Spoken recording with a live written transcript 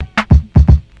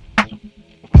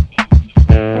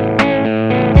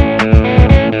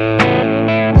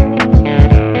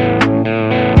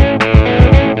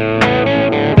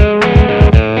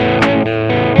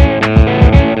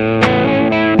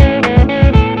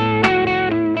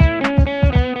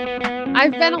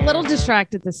I've been a little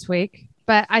distracted this week,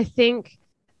 but I think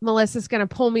Melissa's going to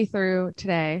pull me through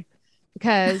today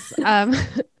because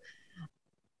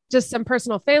just some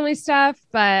personal family stuff.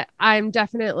 But I'm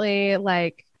definitely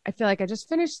like, I feel like I just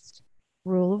finished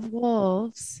Rule of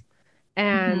Wolves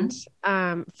and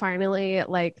finally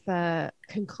like the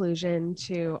conclusion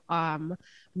to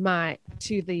the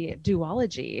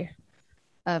duology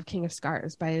of King of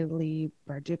Scars by Leigh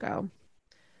Bardugo.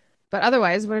 But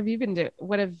otherwise, what have you been doing?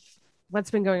 What's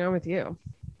been going on with you?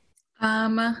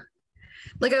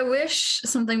 Like I wish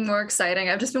something more exciting.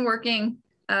 I've just been working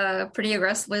pretty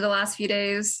aggressively the last few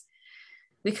days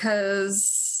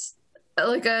because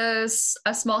like a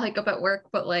small hiccup at work,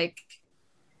 but like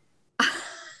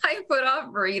I put off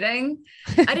reading.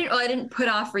 I didn't put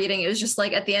off reading. It was just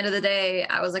like at the end of the day,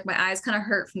 I was like, my eyes kind of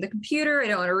hurt from the computer. I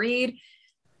don't want to read.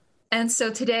 And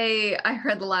so today I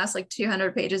read the last like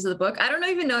 200 pages of the book. I don't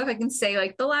even know if I can say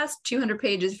like the last 200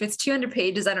 pages. If it's 200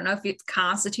 pages, I don't know if it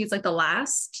constitutes like the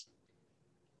last.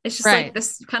 It's just like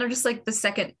this kind of just like the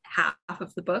second half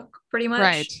of the book, pretty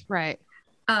much. Right.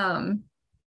 Um,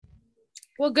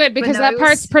 well, good, because that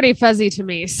part's pretty fuzzy to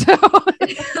me. So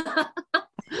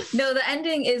no, the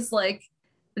ending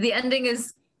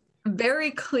is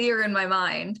very clear in my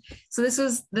mind. So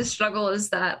the struggle is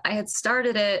that I had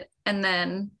started it and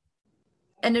then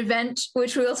an event,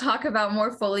 which we'll talk about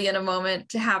more fully in a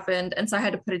moment, happened. And so I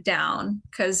had to put it down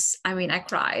because I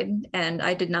cried and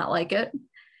I did not like it.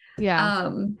 Yeah.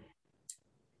 And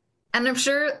I'm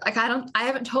sure like I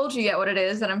haven't told you yet what it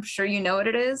is, and I'm sure you know what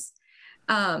it is.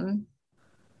 But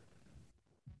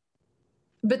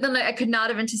then I could not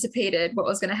have anticipated what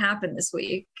was going to happen this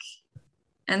week.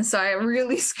 And so I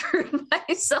really screwed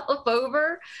myself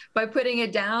over by putting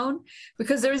it down,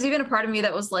 because there was even a part of me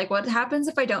that was like, what happens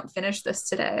if I don't finish this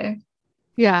today?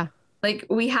 Yeah. Like,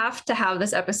 we have to have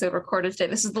this episode recorded today.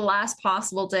 This is the last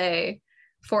possible day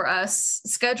for us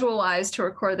schedule wise to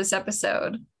record this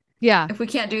episode. Yeah. If we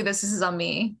can't do this, this is on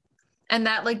me. And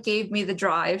that like gave me the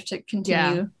drive to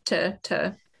continue to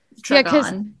trek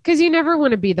on. Because you never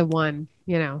want to be the one,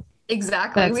 you know.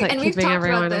 Exactly. We've talked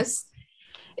about this.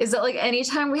 Is that like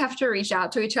anytime we have to reach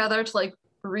out to each other to like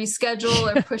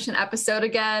reschedule or push an episode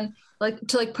again, like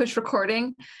to like push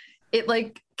recording, it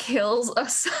like kills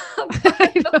us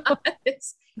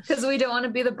because we don't want to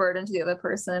be the burden to the other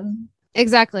person.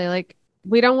 Exactly. Like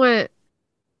we don't want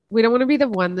to be the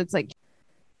one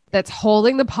that's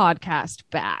holding the podcast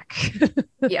back.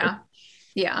 Yeah.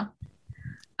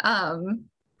 Trying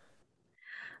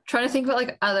to think about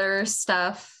like other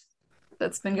stuff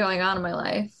that's been going on in my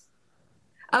life.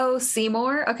 Oh,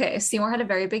 Seymour. Okay, Seymour had a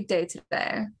very big day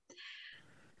today.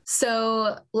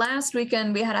 So last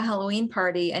weekend we had a Halloween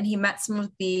party and he met some of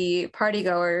the party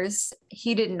goers.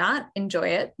 He did not enjoy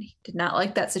it. He did not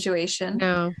like that situation.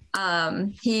 No.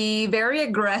 He very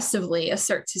aggressively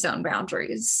asserts his own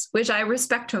boundaries, which I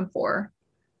respect him for.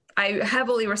 I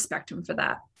heavily respect him for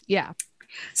that. Yeah.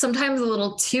 Sometimes a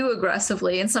little too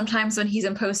aggressively, and sometimes when he's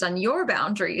imposed on your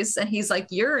boundaries and he's like,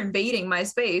 you're invading my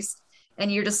space. And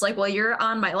you're just like, well, you're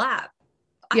on my lap.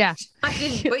 Yeah. I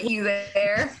didn't put you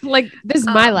there. Like, this is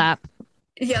my lap.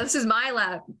 Yeah, this is my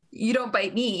lap. You don't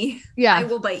bite me. Yeah. I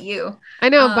will bite you. I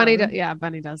know Bunny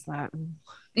does that.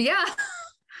 Yeah.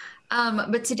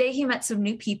 But today he met some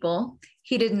new people.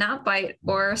 He did not bite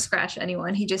or scratch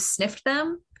anyone. He just sniffed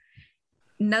them,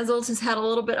 nuzzled his head a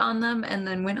little bit on them, and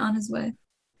then went on his way.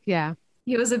 Yeah.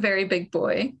 He was a very big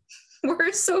boy.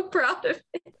 We're so proud of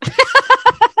him.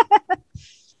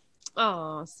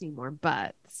 Oh, Seymour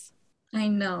Butts. I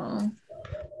know.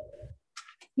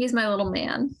 He's my little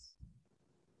man.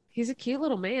 He's a cute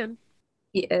little man.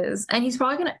 He is. And he's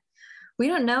probably we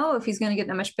don't know if he's gonna get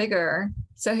that much bigger.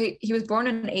 So he was born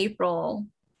in April.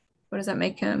 What does that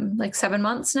make him? Like 7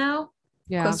 months now?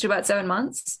 Yeah. Close to about 7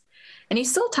 months. And he's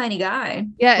still a tiny guy.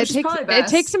 Yeah, it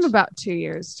takes him about 2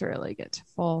 years to really get to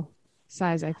full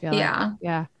size, I feel like.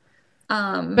 Yeah.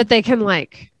 But they can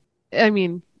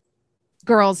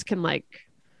girls can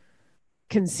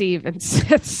conceive in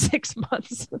 6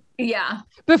 months. Yeah.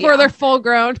 Before they're full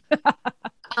grown.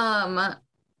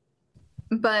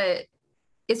 But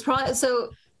it's probably,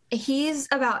 so he's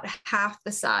about half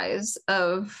the size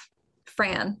of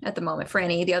Fran at the moment,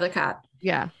 Franny, the other cat.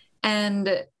 Yeah.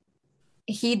 And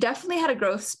he definitely had a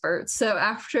growth spurt. So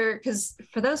because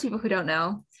for those people who don't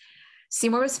know,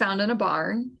 Seymour was found in a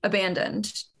barn,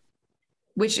 abandoned,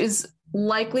 which is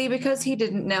likely because he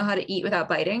didn't know how to eat without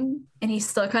biting, and he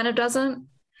still kind of doesn't.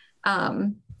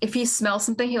 If he smells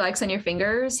something he likes on your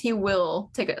fingers, he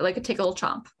will take a little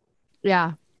chomp.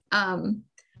 Yeah. Um,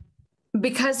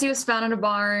 because he was found in a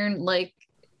barn, like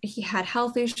he had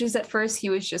health issues at first.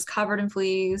 He was just covered in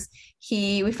fleas.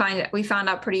 We found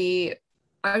out pretty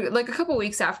like a couple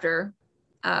weeks after,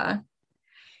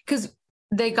 because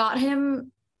they got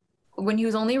him when he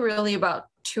was only really about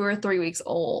 2 or 3 weeks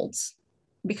old,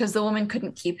 because the woman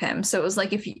couldn't keep him. So it was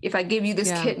like, if I give you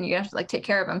this kitten, you have to like take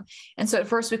care of him. And so at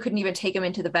first we couldn't even take him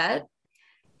into the vet.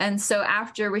 And so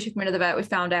after we took him into the vet, we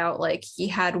found out like he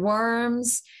had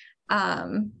worms.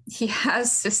 He has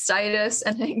cystitis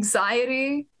and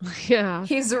anxiety. Yeah.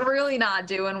 He's really not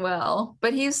doing well,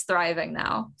 but he's thriving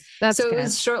now. That's so good. It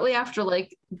was shortly after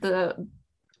like the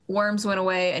worms went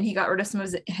away and he got rid of some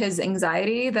of his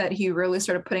anxiety that he really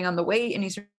started putting on the weight, and he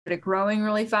started growing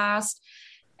really fast.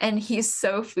 And he's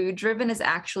so food driven, it's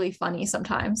actually funny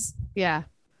sometimes. Yeah.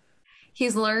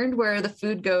 He's learned where the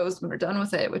food goes when we're done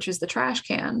with it, which is the trash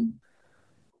can.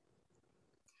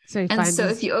 So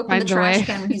if you open the trash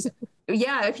can,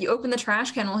 if you open the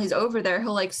trash can while he's over there,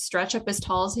 he'll like stretch up as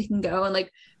tall as he can go and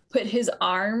like put his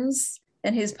arms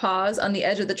and his paws on the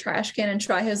edge of the trash can and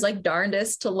try his like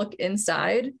darndest to look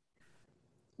inside,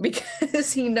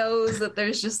 because he knows that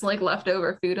there's just like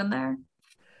leftover food in there.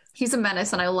 He's a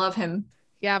menace and I love him.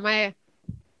 Yeah,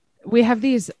 we have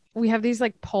these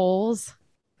like poles.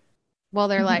 Well,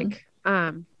 they're like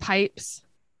pipes,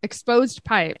 exposed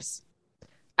pipes.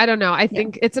 I don't know. I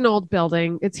think it's an old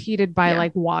building. It's heated by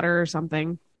like water or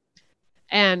something.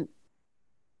 And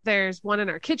there's one in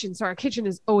our kitchen. So our kitchen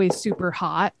is always super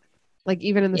hot. Like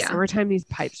even in the summertime, these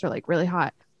pipes are like really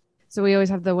hot. So we always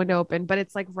have the window open, but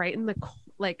it's like right in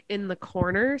the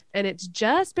corner, and it's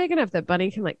just big enough that Bunny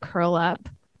can like curl up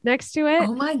next to it.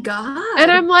 Oh my God.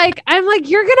 And I'm like,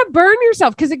 you're going to burn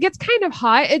yourself, because it gets kind of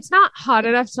hot. It's not hot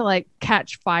enough to like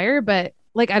catch fire, but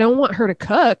like, I don't want her to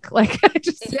cook. Like,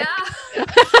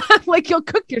 like you'll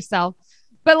cook yourself,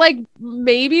 but like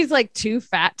maybe he's like too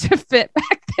fat to fit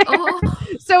back there. Oh.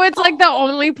 So it's like the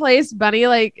only place Bunny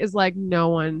like is like no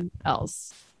one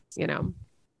else,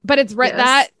 but it's right.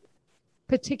 That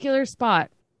particular spot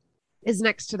is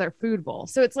next to their food bowl.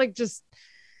 So it's like just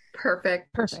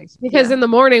perfect. Because in the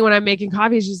morning when I'm making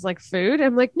coffee, she's like, food.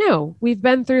 I'm like, no, we've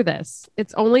been through this.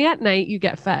 It's only at night you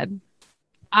get fed.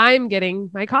 I'm getting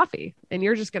my coffee and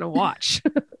you're just going to watch.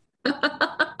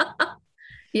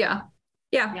 Yeah.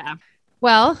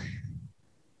 Well,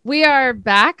 we are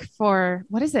back for,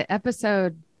 what is it?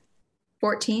 Episode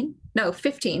 14? No,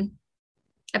 15.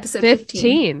 Episode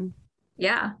 15.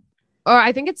 Yeah. Or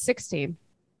I think it's 16.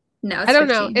 No, it's I don't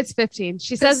 15. know. It's 15.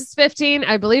 She says it's 15.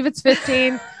 I believe it's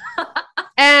 15.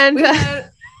 And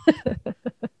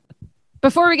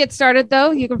before we get started,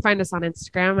 though, you can find us on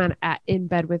Instagram at In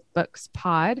Bed with Books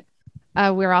Pod.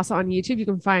 We're also on YouTube. You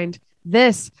can find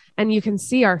this and you can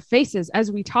see our faces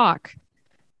as we talk.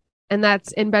 And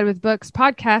that's In Bed with Books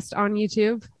Podcast on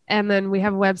YouTube. And then we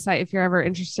have a website if you're ever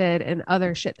interested in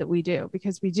other shit that we do,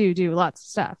 because we do lots of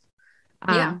stuff.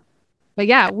 But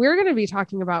yeah, we're going to be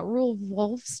talking about Rule of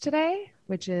Wolves today,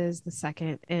 which is the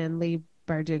second in Leigh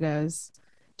Bardugo's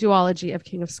duology of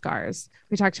King of Scars.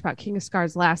 We talked about King of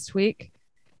Scars last week.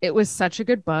 It was such a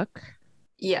good book.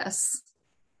 Yes.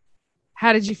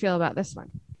 How did you feel about this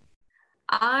one?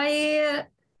 I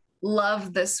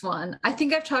love this one. I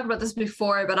think I've talked about this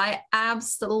before, but I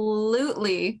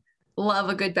absolutely love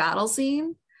a good battle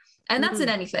scene. And that's in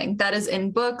anything. That is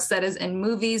in books, that is in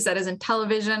movies, that is in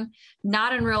television,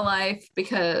 not in real life,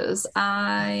 because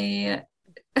I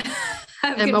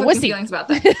have good feelings about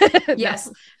that.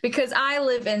 Yes, because I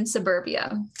live in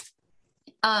suburbia.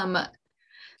 But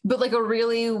like a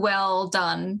really well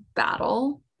done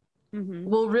battle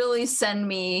will really send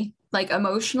me like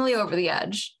emotionally over the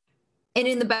edge, and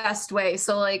in the best way.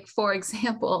 So like, for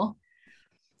example,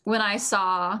 when I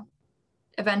saw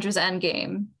Avengers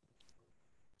Endgame,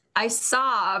 I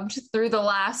sobbed through the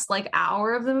last like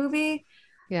hour of the movie.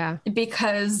 Yeah.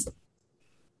 Because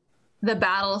the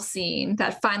battle scene,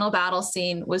 that final battle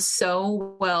scene, was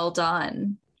so well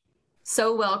done,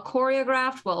 so well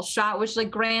choreographed, well shot, which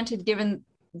like granted, given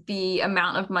the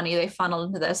amount of money they funneled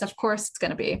into this, of course it's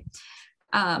going to be.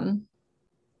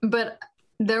 But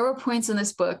there were points in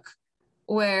this book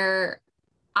where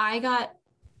I got,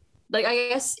 like, I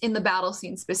guess in the battle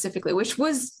scene specifically, which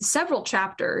was several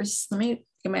chapters. Let me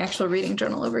get my actual reading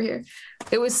journal over here.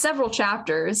 It was several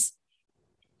chapters.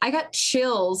 I got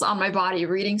chills on my body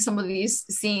reading some of these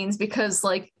scenes because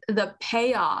like the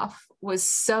payoff was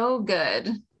so good.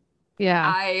 Yeah.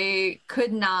 I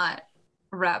could not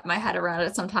wrap my head around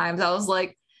it sometimes. I was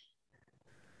like,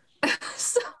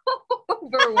 So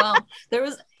overwhelmed.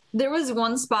 There was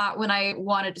one spot when I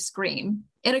wanted to scream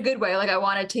in a good way, like I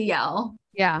wanted to yell.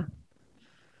 Yeah.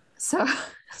 So,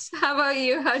 how about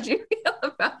you? How'd you feel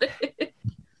about it?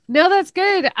 No, that's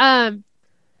good. I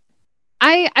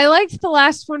liked the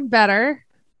last one better.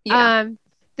 Yeah.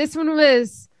 This one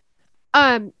was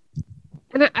and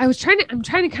I'm trying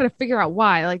to kind of figure out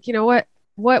why. Like,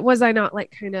 what was I not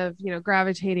like kind of,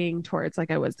 gravitating towards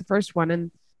like I was the first one?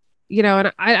 And,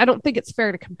 and I don't think it's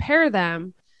fair to compare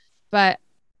them, but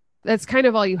that's kind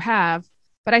of all you have.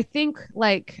 But I think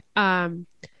like,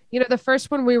 the first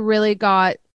one we really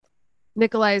got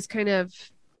Nikolai's kind of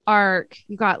arc.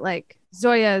 You got like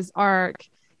Zoya's arc.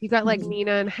 You got like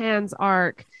Nina and Han's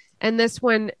arc. And this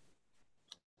one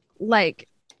like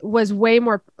was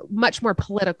much more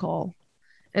political.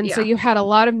 And so you had a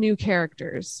lot of new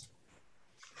characters.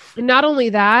 And not only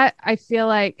that, I feel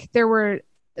like there were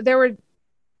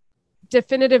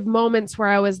definitive moments where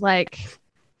I was like,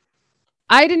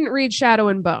 I didn't read Shadow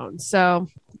and Bone, so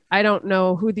I don't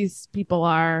know who these people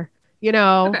are,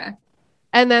 Okay.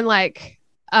 And then like,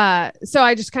 so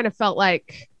I just kind of felt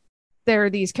like there were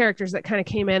these characters that kind of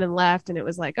came in and left, and it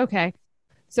was like, okay.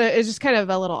 So it's just kind of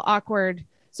a little awkward.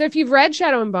 So if you've read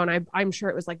Shadow and Bone, I'm sure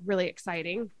it was like really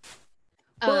exciting.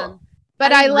 Well,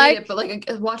 but I like read it, but like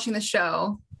watching the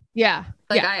show, yeah,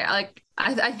 like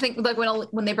I think like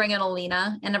when they bring in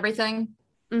Alina and everything.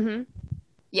 Mm-hmm.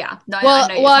 Yeah. No, well,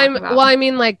 I know I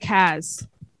mean like Kaz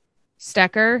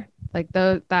Stecker, like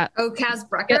that. Oh, Kaz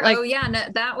Brecker. Like, oh yeah, no,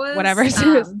 that was whatever.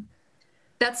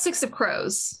 That's Six of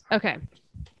Crows. Okay.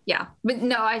 Yeah, but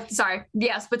no, sorry.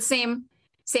 Yes, but same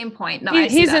point. No,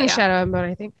 he's in Shadow and Bone,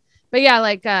 I think. But yeah,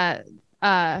 like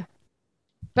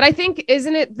but I think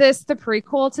isn't it this the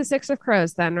prequel to Six of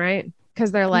Crows then, right?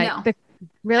 Because they're like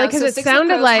really because it Six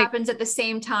sounded of Crows like happens at the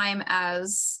same time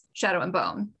as Shadow and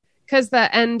Bone. Because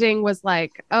the ending was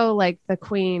like, oh, like the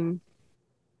queen,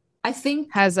 I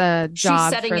think, has a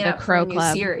job for the Crow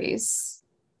Club series.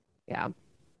 Yeah,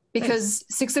 because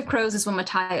Six of Crows is when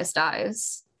Matthias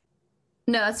dies.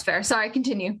 No, that's fair. Sorry,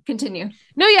 continue.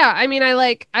 No, yeah. I mean,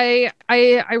 I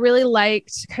really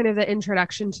liked kind of the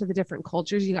introduction to the different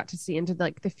cultures you got to see into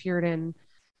like the Fjorden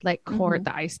like court,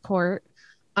 the ice court.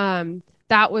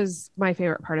 That was my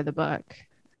favorite part of the book.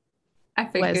 I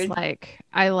figured. Was like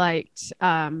I liked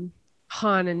Han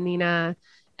and Nina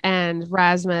and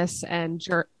Rasmus and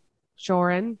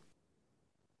Joran.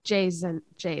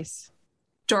 Jace.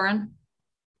 Joran.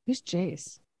 Who's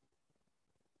Jace?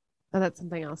 Oh, that's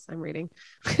something else I'm reading.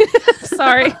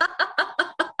 Sorry.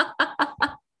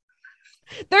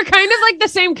 They're kind of like the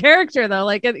same character though.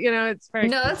 Like, it's very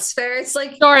No, that's fair. It's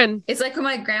like Doran. It's like when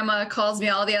my grandma calls me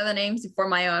all the other names before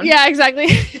my own. Yeah, exactly.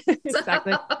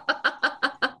 Exactly.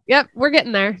 Yep, we're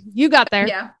getting there. You got there.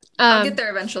 Yeah. I'll get there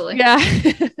eventually. Yeah.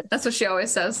 That's what she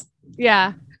always says.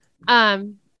 Yeah.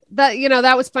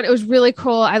 That was fun. It was really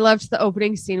cool. I loved the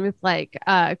opening scene with like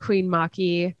Queen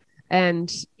Maki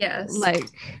and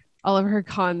like all of her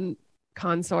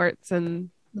consorts and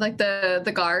like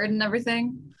the guard and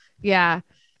everything. Yeah.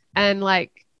 And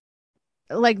like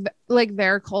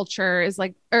their culture is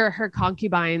like, or her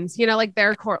concubines, like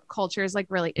their culture is like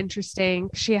really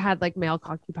interesting. She had like male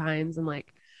concubines and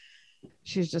like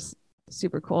she's just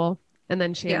super cool. And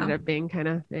then she ended up being kind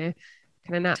of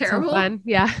not terrible. So fun.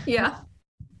 Yeah. Yeah.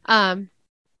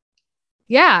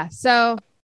 Yeah. So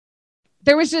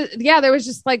there was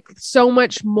just like so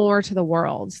much more to the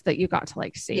world that you got to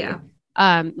like see. Yeah.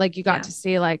 Like you got to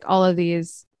see like all of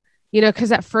these,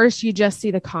 because at first you just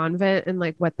see the convent and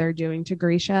like what they're doing to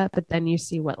Grisha, but then you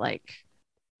see what like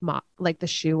the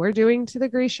Shu are doing to the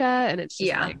Grisha, and it's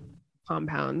just like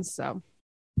compounds. So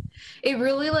it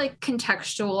really like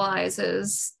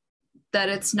contextualizes that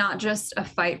it's not just a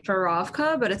fight for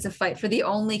Ravka, but it's a fight for the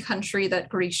only country that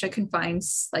Grisha can find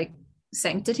like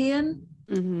sanctity in.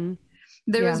 Mm-hmm.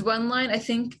 There was one line, I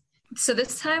think. So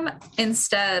this time,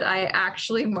 instead, I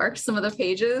actually marked some of the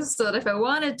pages so that if I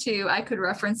wanted to, I could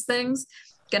reference things.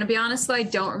 Gonna be honest, though, I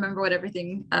don't remember what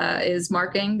everything is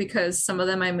marking because some of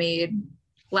them I made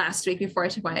last week before I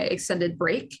took my extended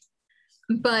break.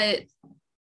 But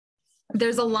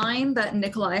there's a line that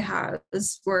Nikolai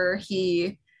has where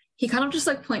he kind of just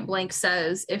like point blank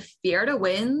says, if Fjerda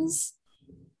wins,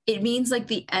 it means like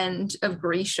the end of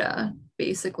Grisha,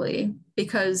 basically,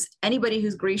 because anybody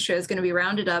who's Grisha is going to be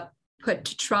rounded up, put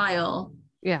to trial,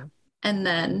 and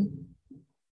then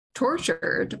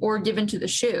tortured or given to the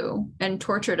Shu and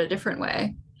tortured a different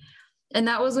way. And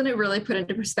that was when it really put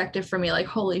into perspective for me, like,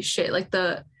 holy shit, like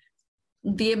the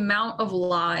the amount of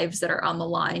lives that are on the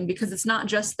line, because it's not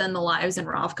just then the lives in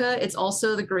Ravka, it's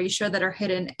also the Grisha that are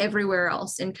hidden everywhere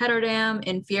else in Ketterdam,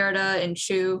 in Fjerda, in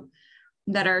Shu,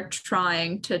 that are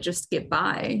trying to just get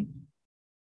by.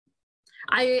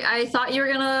 I thought you were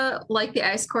gonna like the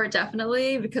Ice Court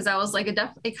definitely, because I was like,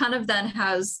 it kind of then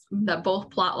has that both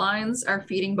plot lines are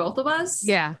feeding both of us.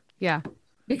 Yeah. Yeah.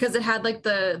 Because it had like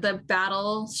the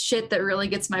battle shit that really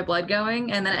gets my blood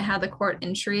going, and then it had the court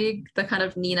intrigue, the kind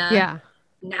of Nina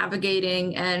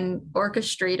navigating and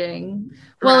orchestrating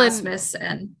Rasmus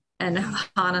and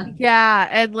Hana.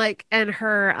 Yeah, and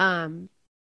her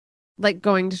like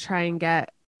going to try and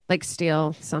get like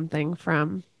steal something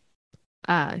from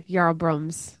Jarl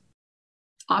Brum's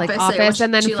office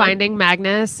and then finding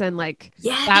Magnus, and like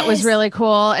that was really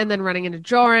cool, and then running into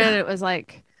Joran. It was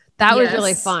like that was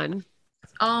really fun.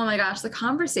 Oh my gosh, the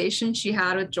conversation she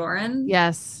had with Joran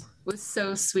was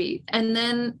so sweet. And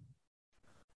then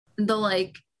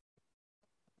the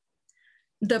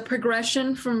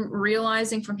progression from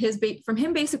realizing from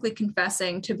him basically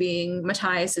confessing to being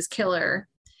Matthias's killer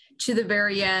to the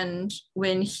very end,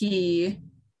 when he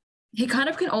kind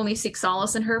of can only seek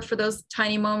solace in her for those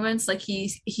tiny moments. Like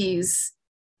he's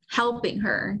helping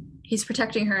her, he's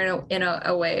protecting her in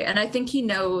a way. And I think he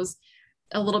knows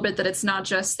a little bit that it's not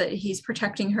just that he's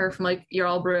protecting her from like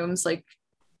Jarl Brum's like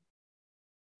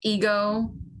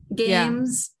ego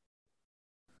games,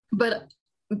 but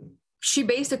she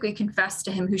basically confessed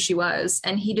to him who she was,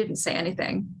 and he didn't say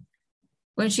anything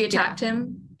when she attacked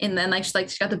him. And then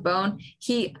she got the bone.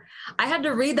 I had to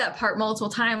read that part multiple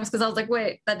times because I was like,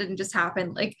 wait, that didn't just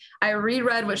happen. Like I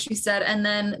reread what she said, and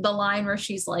then the line where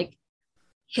she's like,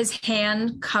 his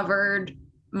hand covered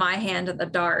my hand at the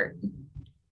dart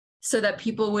so that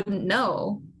people wouldn't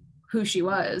know who she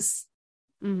was.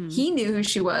 Mm-hmm. He knew who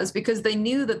she was because they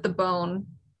knew that the bone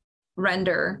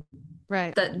render,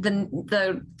 right, that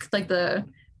the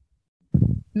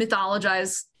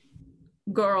mythologized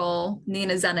girl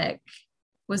Nina Zenik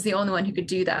was the only one who could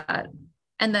do that,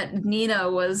 and that Nina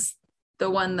was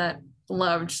the one that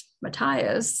loved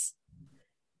Matthias.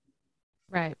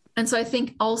 Right. And so I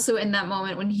think also in that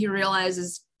moment when he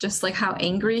realizes just like how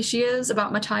angry she is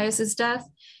about Matthias's death,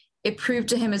 it proved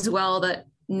to him as well that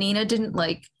Nina didn't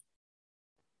like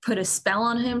put a spell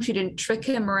on him. She didn't trick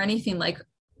him or anything. Like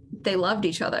they loved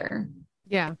each other.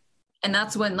 Yeah. And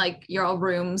that's when like Jarl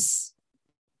Brum's,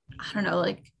 I don't know,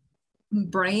 like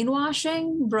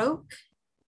brainwashing broke.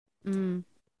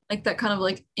 Like that kind of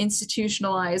like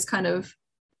institutionalized kind of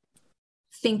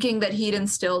thinking that he'd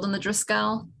instilled in the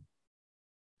Driscoll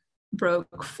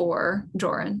broke for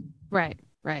Joran. Right.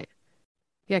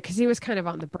 Yeah, because he was kind of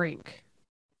on the brink.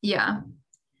 Yeah.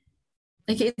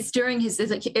 Like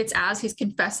it's as he's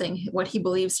confessing what he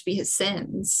believes to be his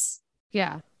sins.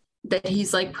 Yeah. That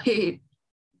he's like, wait,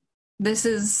 this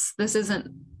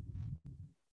isn't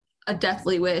a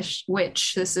deathly witch.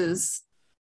 This is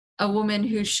a woman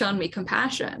who's shown me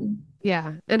compassion.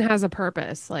 Yeah. And has a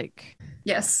purpose. Like,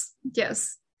 yes.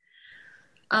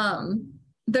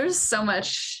 There's so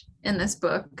much in this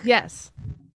book. Yes.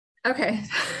 Okay.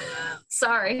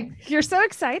 Sorry. You're so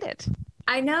excited.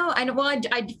 I know. Well,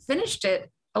 I finished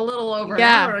it a little over an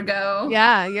hour ago.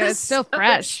 Yeah. It's still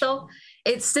fresh.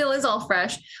 It still is all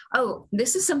fresh. Oh,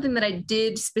 this is something that I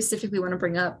did specifically want to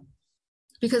bring up,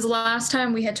 because last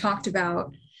time we had talked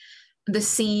about the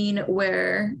scene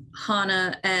where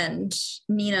Hana and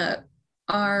Nina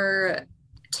are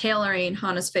tailoring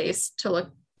Hana's face to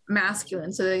look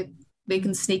masculine so they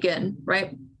can sneak in,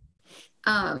 right?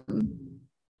 I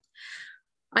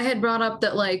had brought up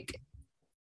that like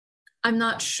I'm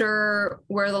not sure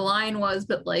where the line was,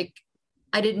 but like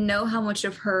I didn't know how much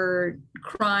of her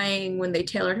crying when they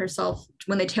tailored her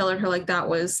like that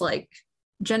was like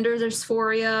gender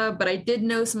dysphoria, but I did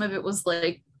know some of it was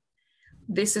like,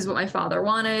 this is what my father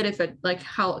wanted. If it like,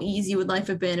 how easy would life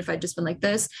have been if I'd just been like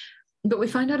this? But we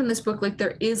find out in this book, like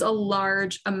there is a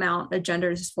large amount of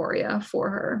gender dysphoria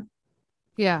for her.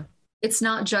 Yeah. It's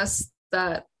not just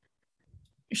that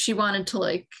she wanted to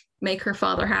like make her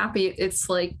father happy. It's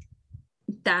like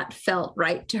that felt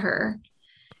right to her.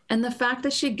 And the fact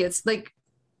that she gets like,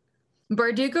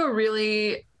 Bardugo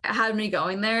really had me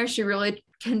going there. She really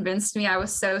convinced me. I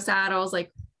was so sad. I was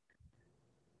like,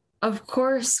 of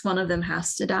course one of them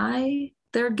has to die.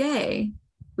 They're gay.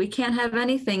 We can't have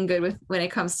anything good when it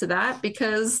comes to that,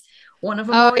 because one of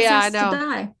them always has to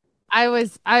die. I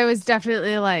was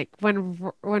definitely like, when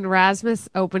Rasmus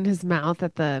opened his mouth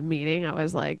at the meeting, I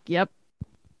was like, yep.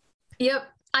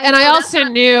 I also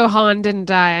knew Han didn't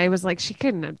die. I was like, she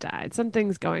couldn't have died.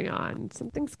 Something's going on.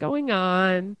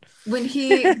 When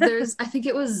I think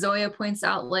it was Zoya points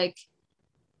out, like,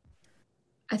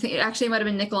 I think it actually might have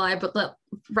been Nikolai, but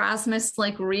Rasmus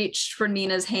like reached for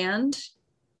Nina's hand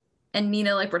and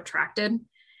Nina like retracted.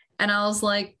 And I was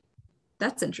like,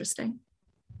 that's interesting.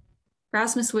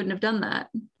 Rasmus wouldn't have done that.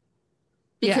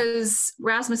 Because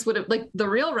Rasmus would have, like, the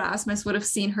real Rasmus would have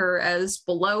seen her as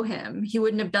below him. He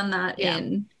wouldn't have done that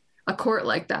in a court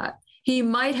like that. He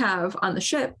might have on the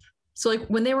ship. So, like,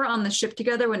 when they were on the ship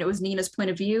together, when it was Nina's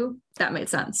point of view, that made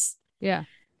sense. Yeah.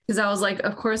 Because I was like,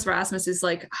 of course, Rasmus is,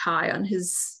 like, high on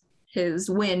his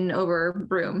win over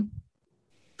Broom.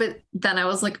 But then I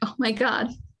was like, oh my God,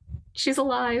 she's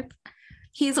alive.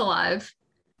 He's alive.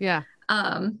 Yeah.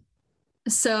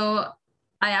 So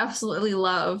I absolutely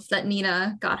love that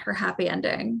Nina got her happy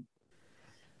ending.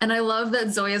 And I love that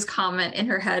Zoya's comment in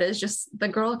her head is just, the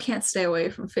girl can't stay away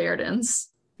from Fërdin's.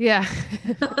 Yeah.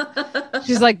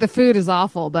 She's like, the food is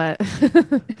awful, but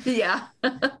yeah.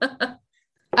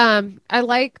 I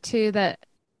like too that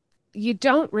you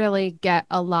don't really get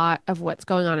a lot of what's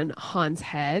going on in Han's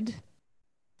head.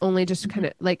 Only just kind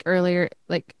of like earlier,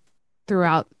 like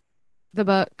throughout the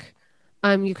book,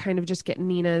 you kind of just get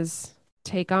Nina's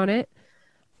take on it.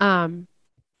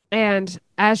 And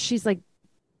as she's like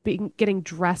getting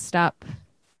dressed up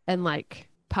and like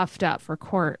puffed up for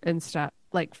court and stuff,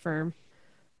 like for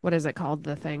what is it called?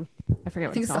 The thing. I forget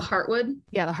what I think it's it's called. the Heartwood.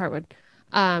 Yeah, the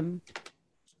Heartwood.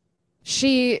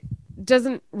 She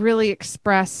doesn't really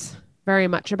express very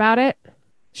much about it.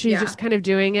 She's just kind of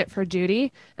doing it for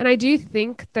duty. And I do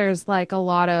think there's like a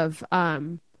lot of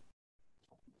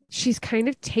she's kind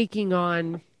of taking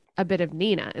on a bit of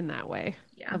Nina in that way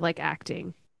of like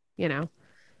acting, you know?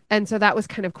 And so that was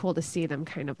kind of cool to see them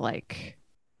kind of like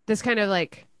this kind of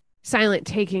like silent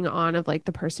taking on of like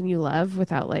the person you love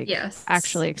without like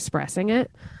actually expressing it.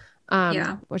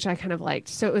 Which I kind of liked.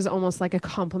 So it was almost like a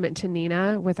compliment to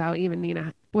Nina without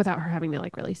her having to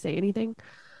like really say anything.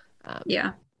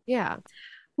 Yeah.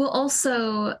 Well,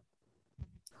 also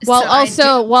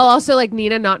like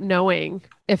Nina not knowing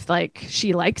if like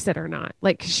she likes it or not.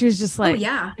 Like she was just like,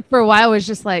 for a while was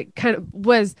just like kind of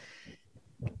was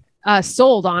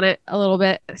sold on it a little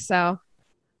bit. So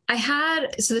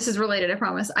this is related, I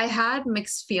promise. I had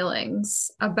mixed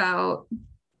feelings about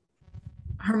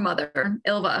her mother,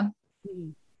 Ylva.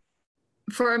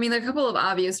 For, I mean, a couple of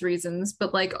obvious reasons,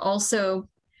 but like also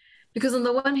because on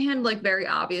the one hand, like very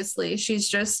obviously, she's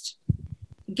just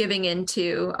giving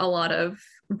into a lot of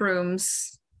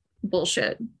Broom's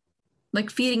bullshit, like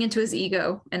feeding into his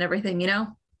ego and everything, you know?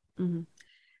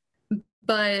 Mm-hmm.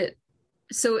 But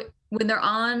so when they're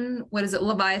on, what is it,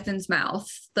 Leviathan's Mouth,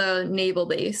 the naval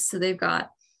base, so they've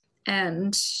got,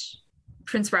 and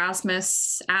Prince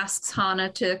Rasmus asks Hanna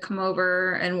to come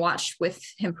over and watch with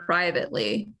him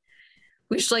privately,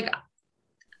 which like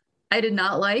I did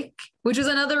not like, which is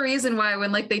another reason why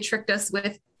when like they tricked us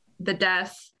with the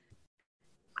death,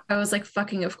 I was like,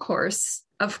 fucking of course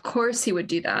he would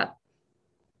do that.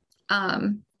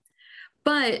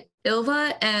 But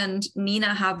Ylva and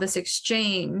Nina have this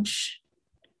exchange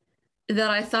that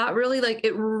I thought really like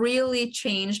it really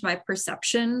changed my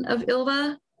perception of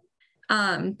Ylva.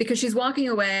 Because she's walking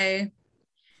away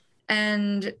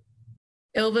and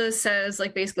Ylva says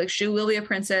like basically she will be a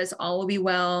princess, all will be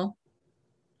well.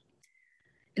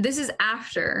 This is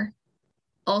after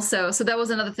also, so that was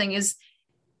another thing is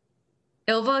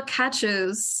Ylva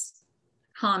catches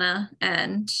Hanna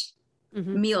and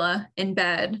Mila in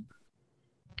bed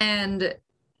and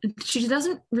she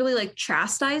doesn't really like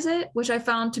chastise it, which I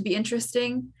found to be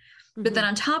interesting. But then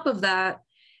on top of that,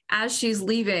 as she's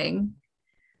leaving,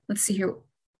 let's see here.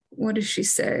 What does she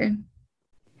say?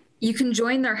 You can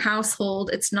join their household.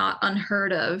 It's not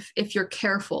unheard of if you're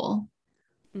careful.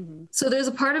 So there's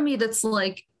a part of me that's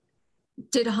like,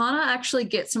 did Hanna actually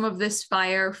get some of this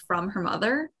fire from her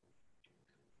mother?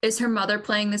 Is her mother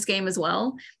playing this game as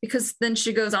well? Because then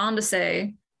she goes on to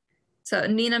say, so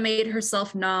Nina made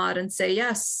herself nod and say,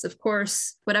 yes, of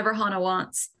course, whatever Hanna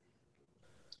wants.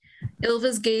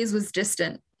 Ylva's gaze was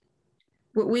distant.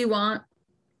 What we want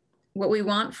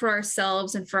for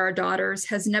ourselves and for our daughters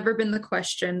has never been the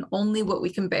question, only what we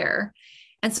can bear.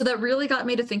 And so that really got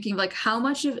me to thinking like how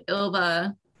much of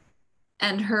Ylva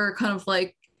and her kind of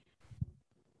like,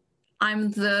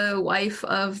 I'm the wife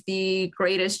of the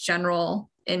greatest general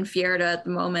in Fjerda at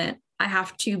the moment. I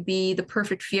have to be the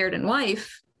perfect Fjerdan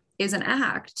wife is an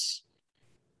act.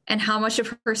 And how much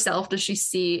of herself does she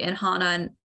see in Hanna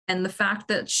and the fact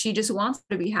that she just wants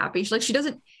to be happy. She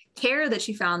doesn't care that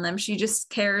she found them. She just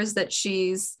cares that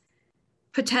she's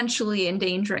potentially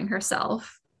endangering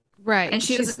herself. Right. And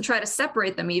she doesn't try to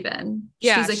separate them even.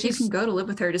 She's like, you can go to live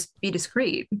with her, just be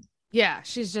discreet. Yeah.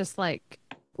 She's just like,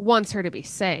 wants her to be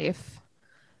safe.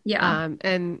 Yeah.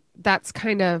 And that's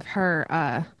kind of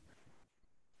her,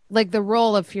 like the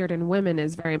role of Fjerdan women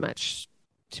is very much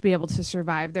to be able to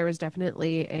survive. There was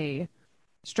definitely a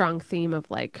strong theme of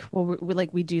like, well,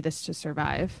 we do this to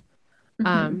survive. Hmm.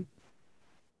 Um,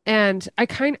 and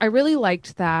I really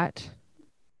liked that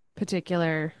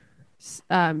particular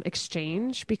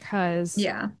exchange because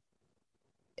Yeah.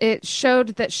 it showed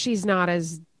that she's not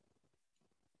as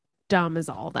dumb as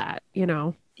all that,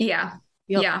 Yeah.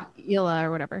 Il Yeah. Ila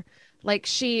or whatever. Like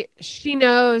she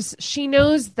knows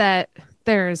that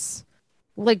there's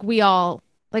like we all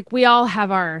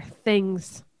have our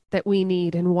things that we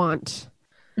need and want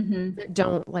Hmm. that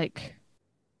don't like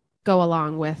go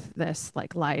along with this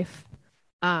like life.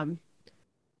 Um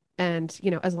and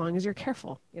as long as you're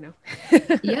careful.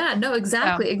 Yeah. No, So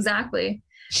exactly. Exactly.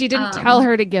 she didn't tell Um,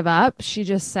 her to give up. She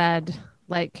just said,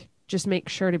 like, just make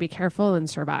sure to be careful and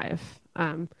survive.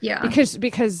 yeah.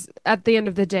 Because at the end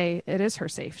of the day, it is her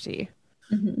safety.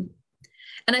 Hmm.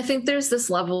 And I think there's this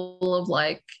level of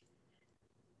like,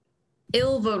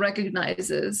 Ilva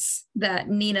recognizes that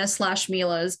Nina slash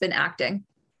Mila has been acting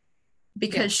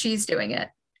because Yes. she's doing it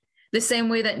the same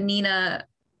way that Nina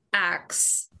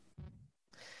acts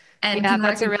and Yeah, can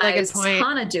that's a really good recognize point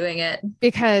Hana doing it.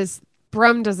 because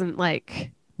Brum doesn't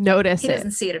like notice He it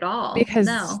doesn't see it at all. because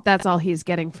No. that's all he's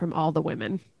getting from all the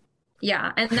women.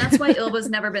 Yeah. And that's why Ilva's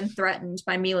never been threatened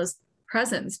by Mila's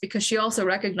presence because she also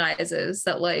recognizes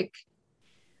that, like,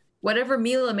 whatever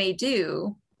Mila may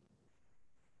do,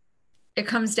 it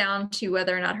comes down to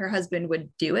whether or not her husband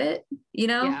would do it, you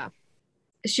know? Yeah.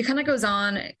 She kind of goes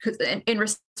on in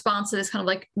response to this kind of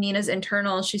like Nina's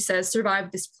internal, she says,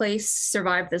 survive this place,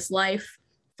 survive this life,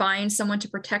 find someone to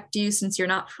protect you since you're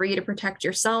not free to protect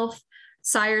yourself.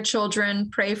 Sire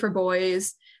children, pray for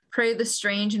boys, pray the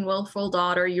strange and willful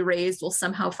daughter you raised will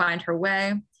somehow find her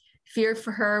way. Fear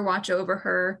for her, watch over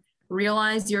her.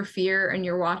 Realize your fear and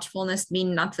your watchfulness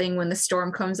mean nothing when the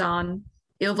storm comes on.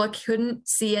 Ilva couldn't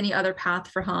see any other path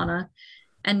for Hana,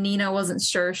 and Nina wasn't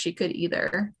sure she could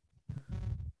either.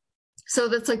 So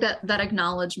that's like that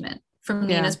acknowledgement from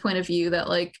Yeah. Nina's point of view that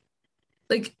like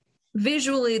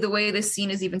visually the way this scene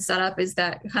is even set up is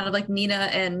that kind of like Nina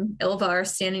and Ilva are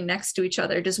standing next to each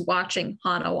other just watching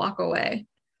Hana walk away.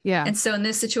 Yeah. And so in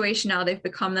this situation now they've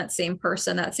become that same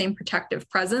person, that same protective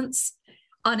presence,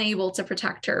 unable to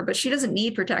protect her, but she doesn't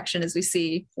need protection as we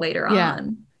see later Yeah.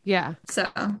 on. Yeah. So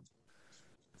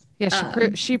Yeah.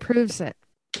 um She proves it.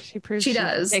 She proves she she can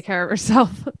does. take care of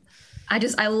herself.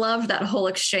 I love that whole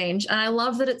exchange. And I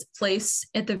love that it's placed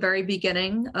at the very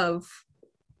beginning of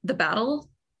the battle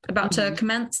about to Mhm.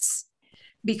 commence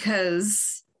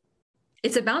because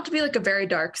it's about to be like a very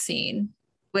dark scene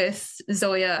with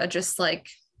Zoya just like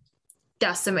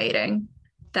decimating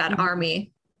that Mhm.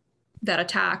 army, that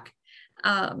attack.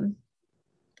 Um,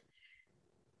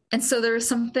 and so there was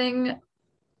something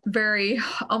very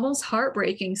almost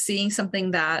heartbreaking seeing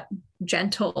something that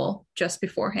gentle just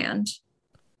beforehand.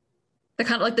 The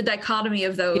kind of like the dichotomy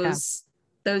of Yeah.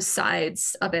 those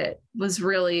sides of it was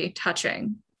really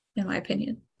touching, in my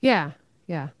opinion. Yeah.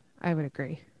 Yeah. I would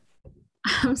agree.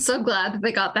 I'm so glad that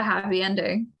they got the happy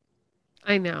ending.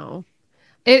 I know.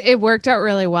 It worked out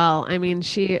really well. I mean,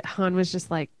 Han was just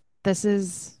like, this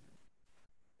is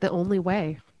the only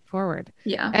way forward.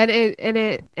 Yeah.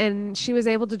 And she was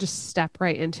able to just step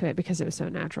right into it because it was so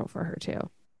natural for her too.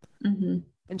 Mm-hmm.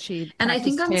 And she And I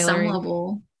think practiced on some tailoring.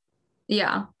 level,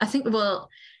 yeah, I think, well,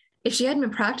 if she hadn't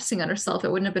been practicing on herself,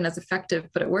 it wouldn't have been as effective,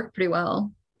 but it worked pretty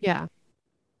well. Yeah.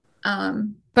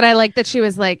 Um, But I like that she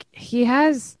was like,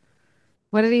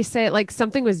 what did he say? Like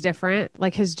something was different,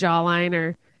 like his jawline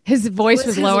or his it voice was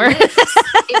was his lower. lips.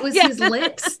 It was Yeah. his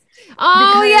lips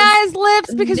Oh because yeah, his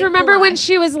lips. Because remember when Nikolai,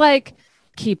 she was like,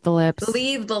 keep the lips.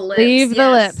 leave the lips. Leave the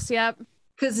Yes. lips. Yep.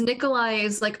 Because Nikolai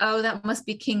is like, oh, that must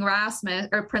be King Rasmus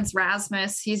or Prince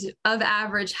Rasmus. He's of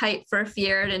average height for a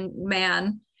Fjerdan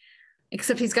man,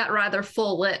 except he's got rather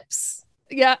full lips.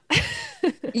 Yeah.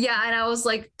 Yeah, and I was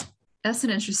like, that's an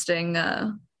interesting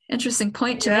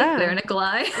point to make there, Yeah.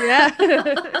 Nikolai.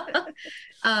 Yeah.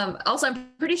 Also, I'm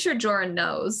pretty sure Joran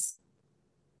knows,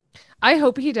 I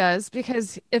hope he does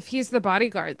because if he's the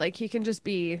bodyguard, like he can just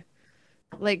be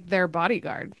like their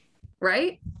bodyguard.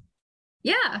 right?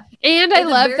 Yeah. And I At the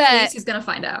love very that least, he's gonna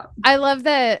find out. I love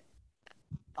that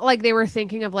like they were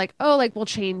thinking of like, oh, like I'll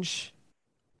change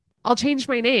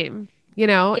my name, and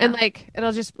Yeah, like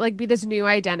it'll just like be this new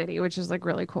identity, which is like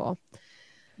really cool.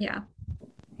 yeah,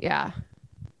 Yeah,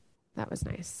 that was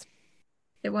nice.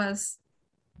 it was.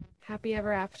 Happy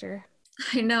ever after.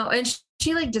 I know, and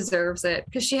she like deserves it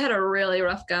because she had a really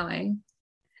rough going,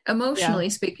 Yeah. emotionally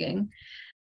speaking.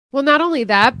 Well, not only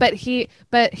that, but he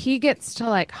gets to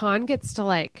like Han gets to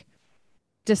like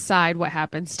decide what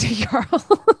happens to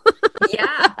Jarl.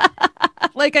 Yeah.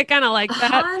 Like I kind of like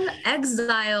that. Han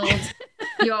exiled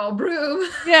Jarl Broom.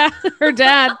 Yeah, her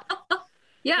dad.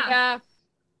 Yeah. Yeah.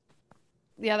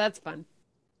 Yeah, that's fun.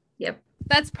 Yep.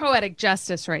 That's poetic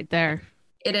justice right there.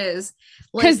 It is.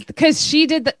 Cuz Like, cuz she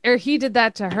did that or he did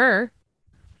that to her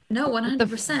no, at the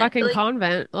 100%. fucking Like,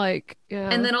 convent. Like, and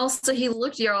yeah. then also he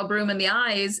looked Jarl Broom in the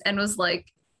eyes and was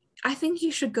like, I think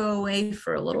you should go away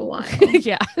for a little while.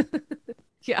 Yeah.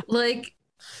 Yeah. Like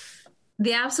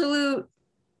the absolute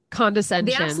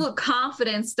Condescension.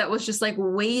 confidence that was just like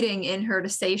waiting in her to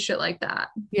say shit like that.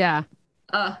 Yeah.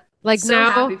 Uh, Like so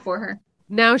happy for her.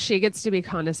 now she gets to be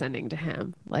condescending to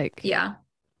him. Like, Yeah.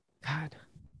 God.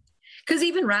 Because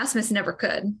even Rasmus never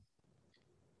could.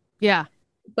 Yeah.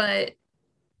 But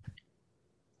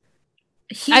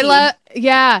I love,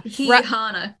 yeah.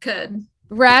 Hana could.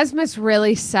 Rasmus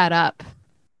really set up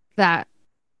that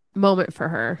moment for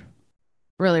her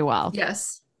really well.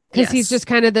 Yes. Because he's just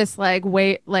kind of this like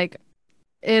like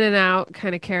in and out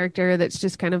kind of character that's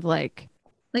just kind of like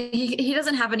he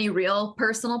doesn't have any real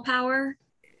personal power.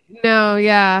 no,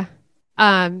 yeah.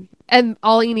 And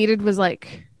all he needed was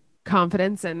like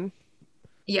confidence and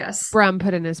yes, Brum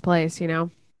put in his place, you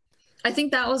know. I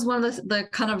think that was one of the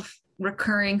kind of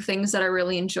recurring things that I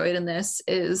really enjoyed in this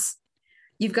is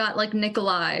you've got like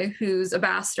Nikolai, who's a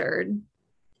bastard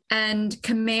and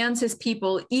commands his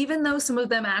people, even though some of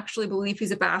them actually believe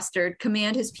he's a bastard,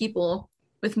 command his people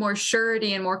with more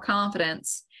surety and more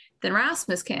confidence than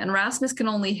Rasmus can. Rasmus can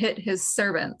only hit his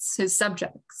servants, his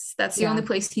subjects. That's the only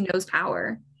place he knows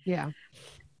power. Yeah.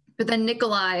 But then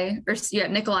Nikolai,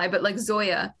 but like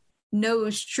Zoya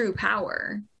knows true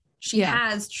power. She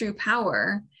has true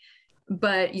power,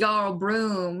 but Jarl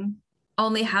Broom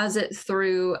only has it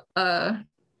through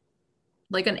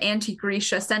like an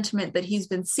anti-Grisha sentiment that he's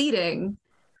been seeding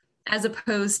as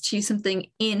opposed to something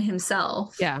in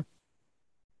himself. Yeah.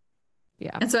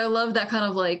 Yeah. And so I love that kind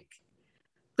of like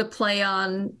the play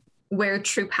on where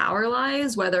true power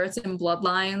lies, whether it's in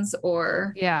bloodlines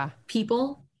or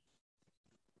people.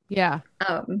 Yeah.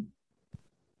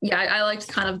 I liked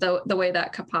kind of the way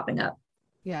that kept popping up.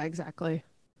 Yeah, exactly.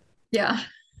 Yeah.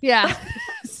 Yeah.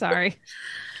 Sorry.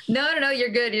 No,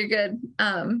 you're good. You're good.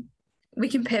 We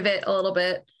can pivot a little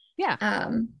bit. Yeah.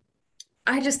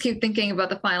 I just keep thinking about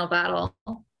the final battle.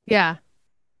 Yeah.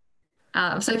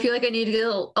 So I feel like I need to get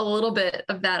a little bit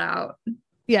of that out.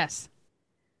 Yes.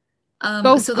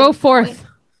 Go forth.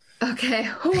 Okay.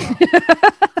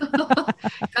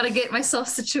 Gotta get myself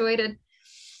situated.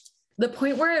 The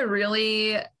point where I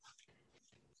really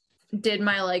did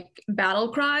my like battle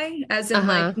cry, as in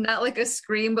like not like a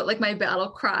scream, but like my battle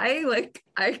cry, like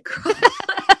I cried.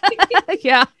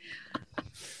 Yeah.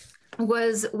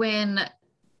 Was when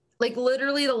like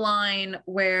literally the line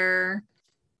where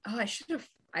I should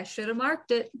have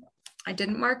marked it. I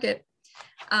didn't mark it.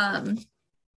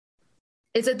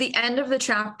 It's at the end of the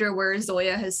chapter where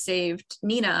Zoya has saved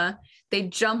Nina. They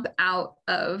jump out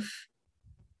of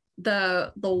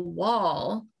the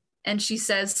wall and she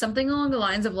says something along the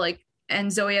lines of like,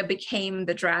 and Zoya became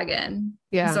the dragon.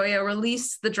 Yeah. Zoya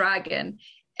released the dragon.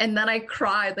 And then I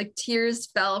cried, like tears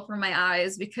fell from my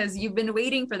eyes because you've been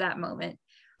waiting for that moment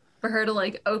for her to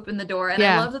like open the door. And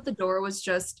I love that the door was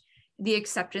just the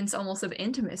acceptance almost of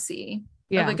intimacy,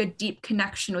 of like a deep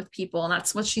connection with people. And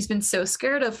that's what she's been so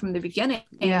scared of from the beginning.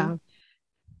 Yeah.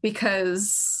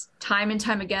 Because time and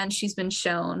time again, she's been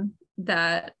shown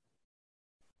that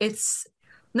it's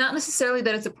not necessarily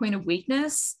that it's a point of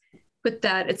weakness, but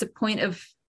that it's a point of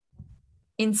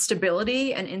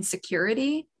instability and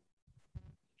insecurity.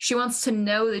 She wants to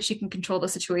know that she can control the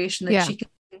situation, that she can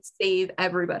save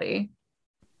everybody.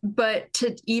 But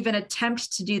to even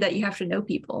attempt to do that, you have to know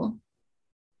people.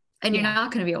 And you're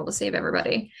not going to be able to save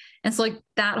everybody. And so like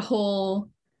that whole,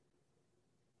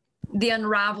 the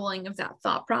unraveling of that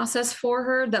thought process for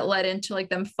her that led into like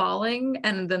them falling.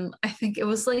 And then I think it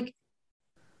was like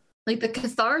the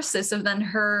catharsis of then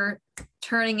her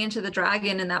turning into the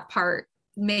dragon in that part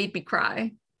made me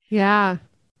cry. Yeah.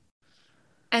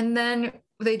 And then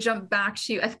they jump back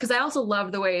to, because I also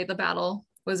love the way the battle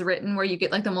was written, where you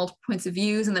get like the multiple points of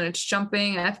views and then it's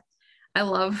jumping. I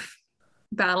love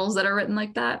battles that are written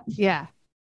like that. Yeah.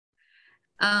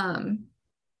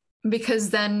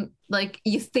 Because then like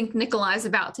you think Nikolai's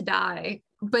about to die,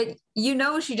 but you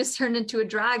know she just turned into a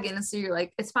dragon, and so you're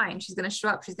like, it's fine, she's gonna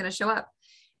show up.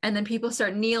 And then people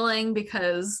start kneeling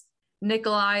because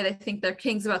Nikolai, they think their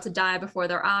king's about to die before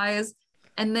their eyes.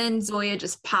 And then Zoya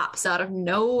just pops out of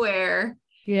nowhere.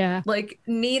 Yeah. Like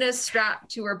Nina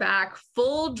strapped to her back,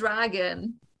 full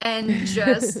dragon. and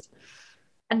just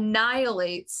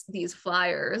annihilates these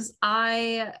flyers.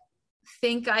 I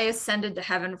think I ascended to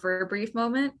heaven for a brief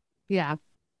moment. Yeah.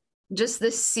 Just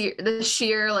the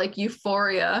sheer like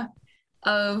euphoria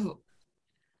of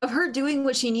her doing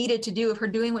what she needed to do, of her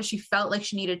doing what she felt like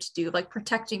she needed to do, like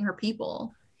protecting her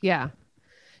people. Yeah.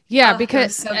 Yeah, It because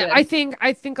was so good. I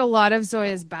think a lot of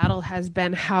Zoya's battle has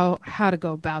been how to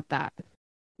go about that.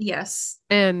 Yes.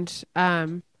 And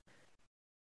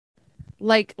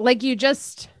like you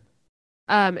just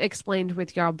explained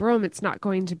with Jarl Brom, it's not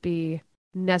going to be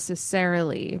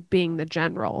necessarily being the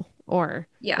general, or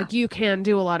Yeah. like you can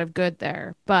do a lot of good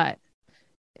there, but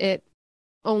it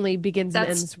only begins and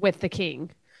ends with the king.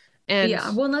 And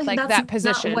yeah. Well, no, like that's that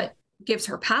position. not what gives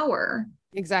her power.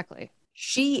 Exactly.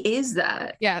 She is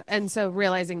that. Yeah. And so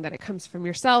realizing that it comes from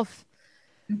yourself.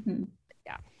 Mm-hmm.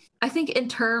 Yeah. I think in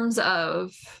terms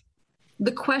of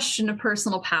the question of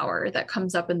personal power that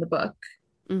comes up in the book,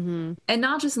 Mm-hmm. and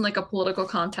not just in like a political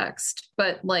context,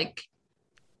 but like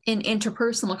in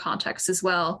interpersonal context as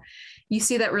well, you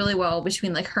see that really well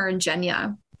between like her and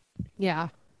Genya. Yeah.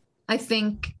 I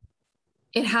think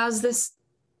it has this,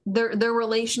 their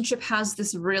relationship has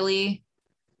this really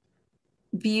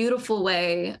beautiful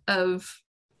way of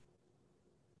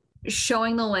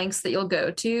showing the lengths that you'll go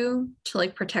to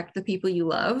like protect the people you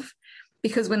love.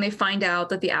 Because when they find out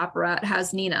that the Apparat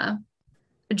has Nina,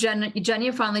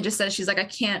 Genya finally just says, she's like, I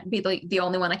can't be the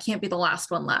only one. I can't be the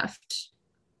last one left.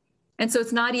 And so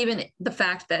it's not even the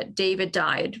fact that David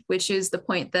died, which is the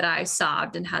point that I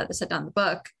sobbed and had to set down the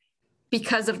book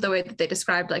because of the way that they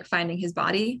described like finding his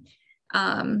body.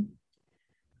 But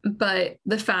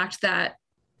the fact that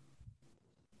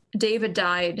David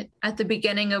died at the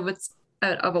beginning of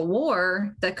a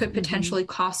war that could potentially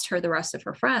cost her the rest of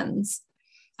her friends,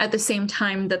 at the same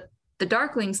time that the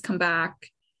Darklings come back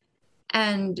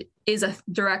and is a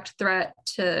direct threat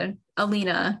to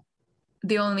Alina,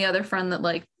 the only other friend that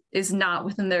like is not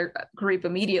within their group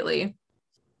immediately.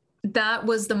 That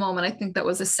was the moment I think that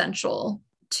was essential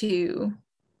to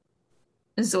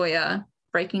Zoya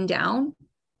breaking down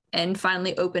and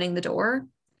finally opening the door,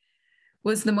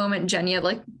 was the moment Genya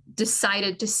like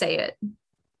decided to say it,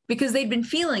 because they'd been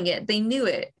feeling it. They knew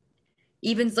it.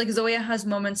 Even like Zoya has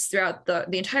moments throughout the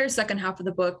entire second half of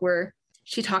the book where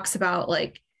she talks about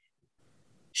like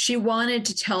she wanted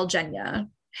to tell Genya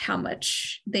how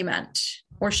much they meant,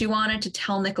 or she wanted to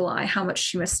tell Nikolai how much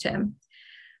she missed him.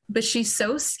 But she's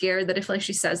so scared that if like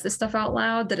she says this stuff out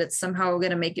loud, that it's somehow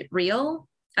going to make it real,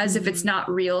 as if it's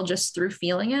not real just through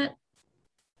feeling it.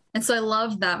 And so I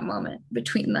love that moment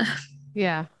between them.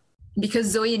 Yeah. Because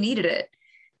Zoya needed it.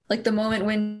 Like the moment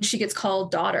when she gets called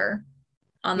daughter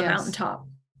on the mountaintop,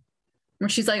 where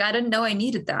she's like, I didn't know I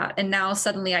needed that. And now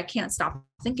suddenly I can't stop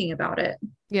thinking about it.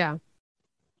 Yeah.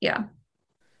 Yeah.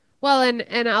 Well,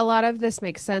 and a lot of this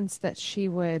makes sense that she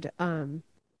would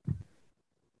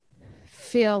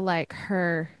feel like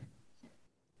her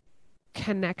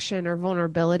connection or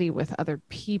vulnerability with other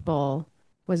people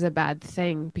was a bad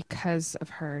thing because of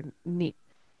her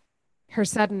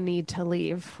sudden need to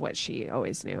leave what she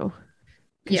always knew.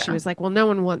 Because she was like, well, no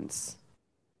one wants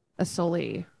a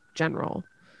Sully general.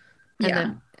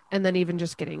 And then even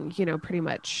just getting, pretty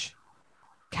much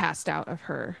cast out of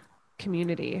her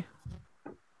community.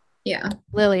 Yeah.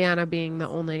 Liliana being the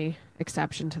only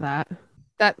exception to that.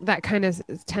 That kind of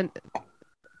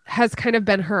has kind of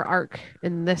been her arc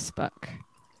in this book,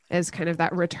 is kind of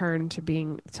that return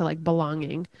to like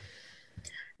belonging.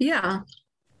 Yeah.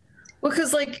 Well,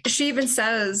 because like she even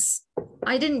says,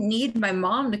 I didn't need my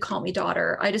mom to call me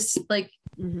daughter. I just like,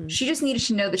 she just needed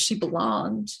to know that she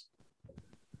belonged.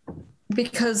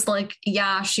 Because like,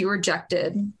 yeah, she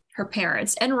rejected her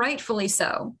parents, and rightfully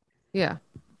so. Yeah.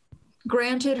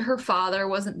 Granted, her father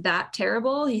wasn't that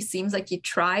terrible. He seems like he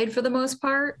tried for the most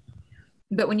part.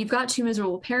 But when you've got two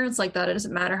miserable parents like that, it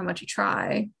doesn't matter how much you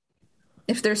try.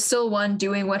 If there's still one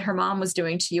doing what her mom was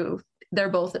doing to you, they're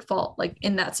both at fault, like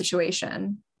in that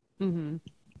situation.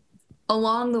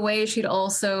 Along the way, she'd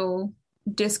also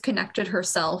disconnected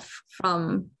herself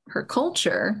from her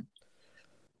culture.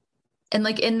 And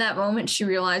like in that moment, she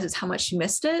realizes how much she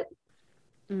missed it.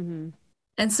 And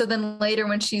so then later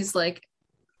when she's like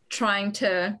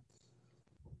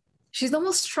she's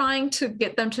almost trying to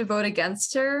get them to vote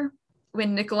against her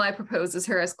when Nikolai proposes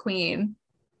her as queen.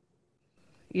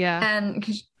 Yeah. And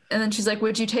then she's like,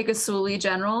 would you take a Sully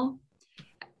general?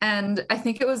 And I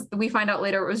think we find out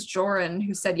later it was Joran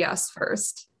who said yes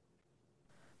first.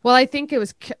 Well, I think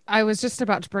I was just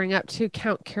about to bring up too,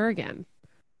 Count Kurgan.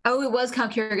 Oh, it was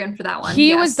Count Kurgan for that one.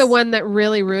 He was the one that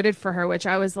really rooted for her, which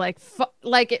I was like,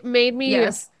 it made me,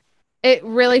 it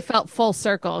really felt full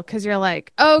circle. Cause you're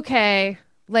like, okay,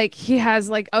 like he has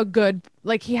like a good,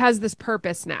 like he has this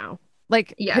purpose now. Like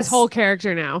his Yes. whole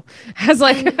character now has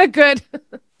like And a good.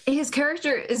 his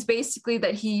character is basically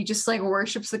that he just like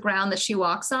worships the ground that she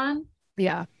walks on,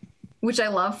 Yeah. which I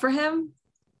love for him.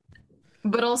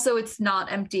 But also it's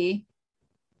not empty.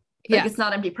 Like Yeah. it's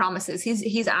not empty promises.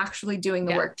 He's actually doing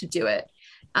the Yeah. work to do it.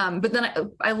 But then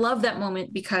I love that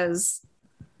moment because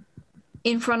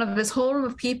in front of this whole room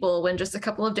of people, when just a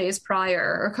couple of days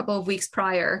prior or a couple of weeks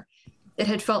prior, it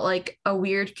had felt like a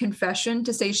weird confession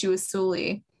to say she was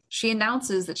Sully. She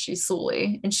announces that she's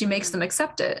Sully and she makes them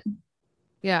accept it.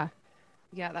 Yeah.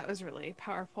 Yeah. That was really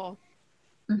powerful.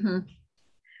 Mm-hmm.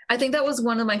 I think that was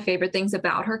one of my favorite things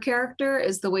about her character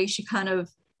is the way she kind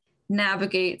of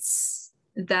navigates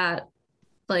that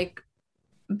like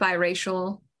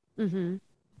biracial Mm-hmm.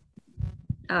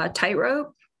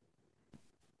 tightrope,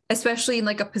 especially in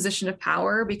like a position of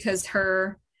power because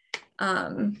her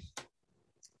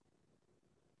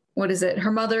what is it?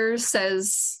 Her mother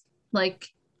says like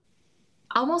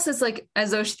almost as like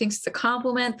as though she thinks it's a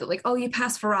compliment that like, oh, you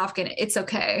passed for Rofkin, it's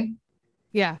okay.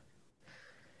 Yeah.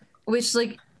 Which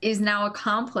like is now a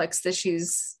complex that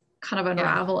she's kind of Yeah.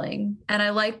 unraveling. And I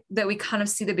like that we kind of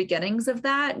see the beginnings of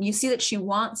that. And you see that she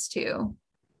wants to,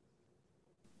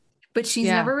 but she's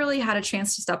Yeah. never really had a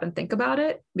chance to stop and think about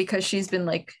it because she's been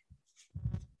like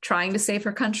trying to save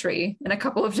her country in a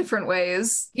couple of different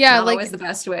ways. Yeah, Not like always the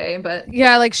best way, but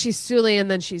yeah, like she's Sully and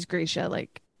then she's Grisha.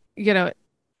 Like, you know,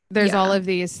 there's all yeah. of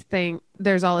these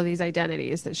there's all of these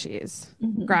identities that she's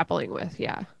Mhm. grappling with.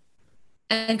 Yeah.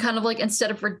 And kind of like instead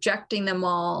of rejecting them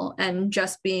all and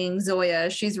just being Zoya,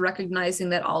 she's recognizing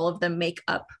that all of them make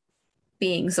up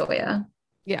being Zoya,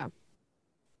 Yeah.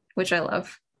 which I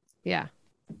love. Yeah.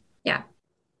 Yeah.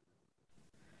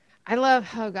 I love,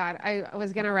 oh God, I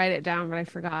was gonna write it down, but I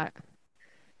forgot.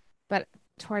 But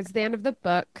towards the end of the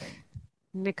book,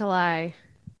 Nikolai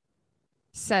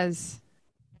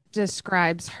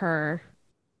describes her,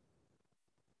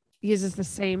 uses the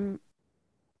same,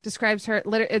 describes her,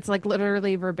 it's like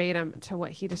literally verbatim to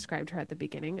what he described her at the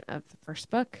beginning of the first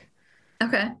book.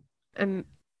 Okay. And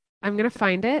I'm gonna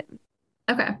find it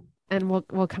Okay. and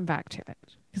we'll come back to it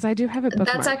because I do have it bookmarked.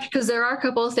 That's actually because there are a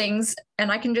couple of things,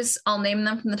 and I'll name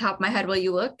them from the top of my head while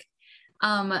you look.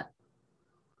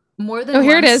 More than Oh,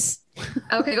 here it once- is.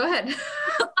 Okay, go ahead.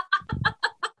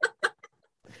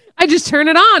 I just turn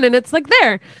it on and it's like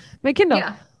there, my Kindle.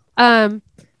 Yeah.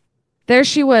 There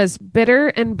she was, bitter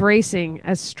and bracing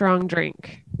as strong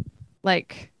drink.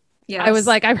 Like, Yes. I was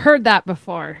like, I've heard that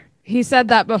before. He said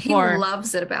that He before.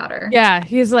 loves it about her. Yeah,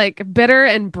 he's like bitter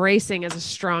and bracing as a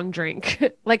strong drink.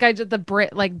 Like I did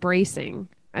like bracing.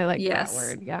 I like Yes. that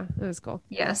word. Yeah, it was cool.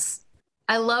 Yes.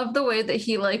 I love the way that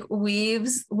he like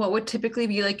weaves what would typically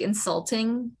be like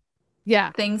insulting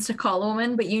Yeah. things to call a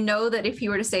woman, but you know that if he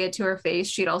were to say it to her face,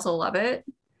 she'd also love it.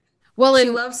 Well, She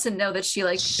and loves to know that she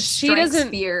like she strikes doesn't-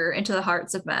 fear into the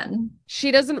hearts of men.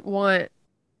 she doesn't want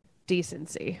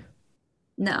decency.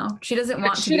 No, she doesn't Yeah,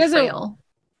 want she to be doesn't- frail.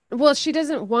 Well, she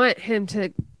doesn't want him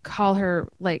to call her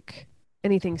like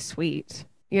anything sweet,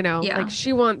 you know? Yeah. Like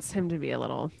she wants him to be a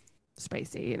little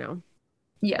spicy, you know?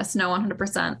 Yes, no,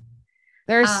 100%.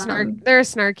 They're they're a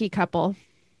snarky couple.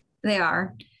 They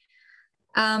are.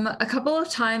 A couple of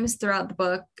times throughout the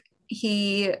book,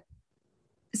 he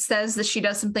says that she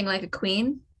does something like a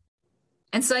queen.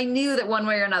 And so I knew that one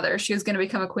way or another, she was going to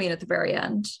become a queen at the very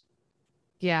end.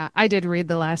 Yeah, I did read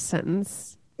the last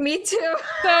sentence. Me too.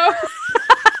 So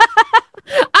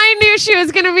I knew she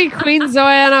was going to be Queen Zoya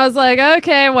and I was like,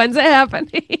 okay, when's it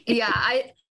happening? Yeah,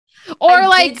 I or did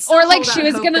like still or like hold she out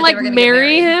was hope going to that they like were gonna get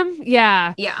marry married. him.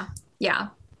 Yeah. Yeah, yeah.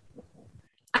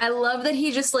 I love that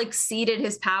he just like ceded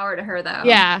his power to her though.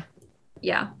 Yeah.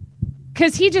 Yeah.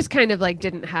 Cuz he just kind of like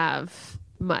didn't have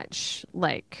much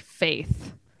like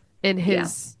faith in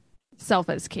his self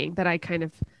as king, that I kind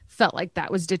of felt like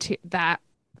that was that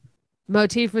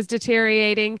motif was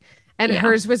deteriorating and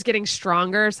hers was getting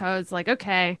stronger, so I was like,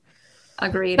 okay,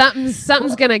 Agreed.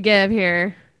 something's gonna give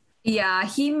here. Yeah,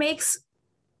 he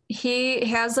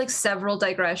has like several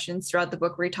digressions throughout the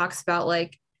book where he talks about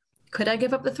like, could I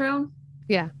give up the throne?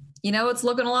 Yeah. You know, it's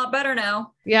looking a lot better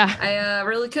now. Yeah. I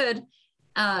really could.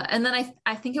 And then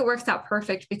I think it works out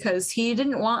perfect because he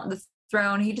didn't want the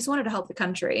throne. He just wanted to help the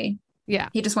country. Yeah.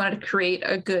 He just wanted to create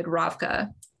a good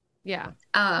Ravka. Yeah.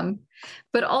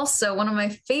 But also one of my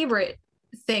favorite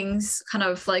things, kind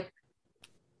of like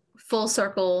full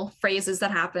circle phrases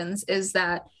that happens, is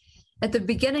that at the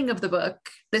beginning of the book,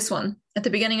 at the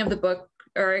beginning of the book,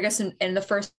 or I guess in the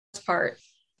first part,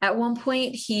 at one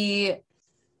point he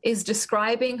is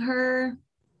describing her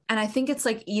And I think it's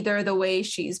like either the way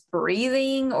she's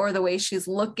breathing or the way she's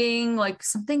looking, like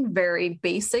something very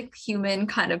basic human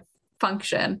kind of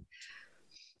function.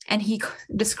 And he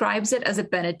describes it as a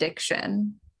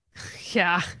benediction.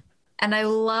 Yeah. And I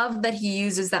love that he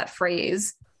uses that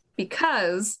phrase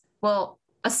because, well,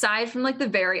 aside from like the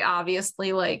very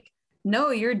obviously like,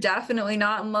 no, you're definitely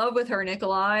not in love with her,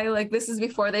 Nikolai. Like this is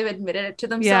before they've admitted it to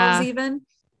themselves even.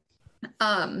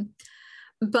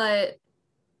 But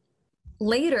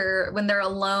later when they're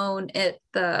alone at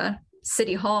the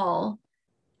city hall,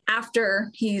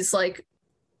 after he's like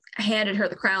handed her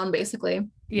the crown, basically.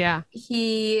 Yeah.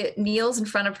 He kneels in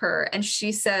front of her and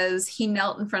she says, he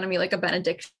knelt in front of me like a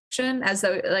benediction, as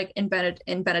though like in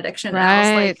benediction. Right.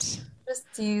 And I was like,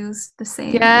 just use the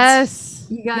same. Yes.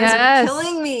 You guys are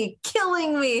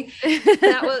killing me.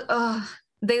 That was,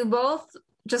 they both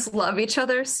just love each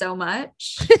other so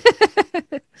much.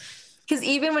 Because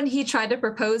even when he tried to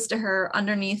propose to her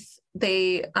underneath,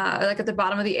 they like at the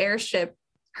bottom of the airship,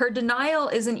 her denial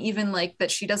isn't even like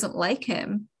that she doesn't like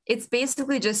him. It's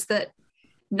basically just that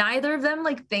neither of them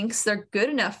like thinks they're good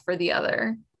enough for the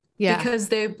other. Yeah. Because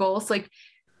they both like,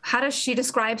 how does she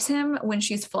describes him when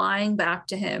she's flying back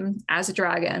to him as a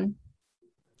dragon?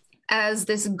 As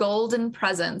this golden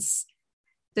presence.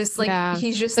 This like,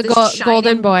 he's just this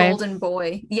shining golden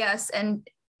boy. Yes. And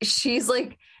she's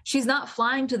like, she's not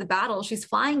flying to the battle. She's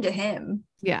flying to him.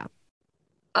 Yeah.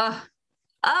 I'm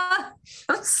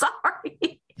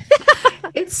sorry.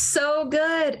 It's so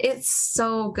good. It's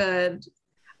so good.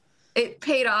 It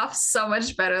paid off so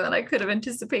much better than I could have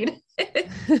anticipated.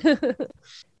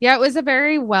 Yeah, it was a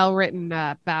very well written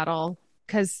battle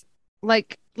because,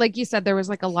 like you said, there was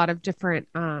like a lot of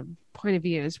different point of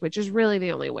views, which is really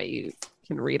the only way you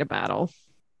can read a battle.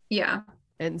 Yeah,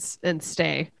 and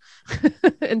stay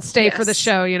and stay for the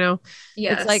show. You know,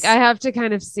 it's like I have to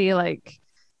kind of see like,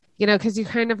 you know, because you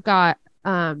kind of got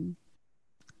a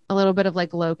little bit of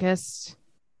like Locust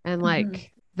and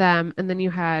like them, and then you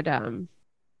had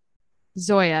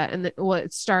Zoya, and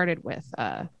it started with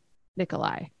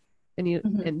Nikolai and you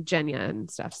and Genya and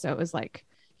stuff. So it was like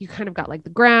you kind of got like the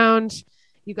ground,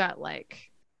 you got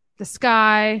like the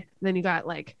sky, then you got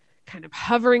like kind of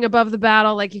hovering above the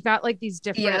battle, like you got like these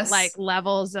different like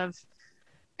levels of,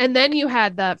 and then you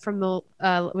had the from the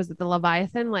was it the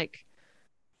Leviathan, like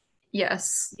you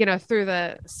know, through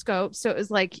the scope. So it was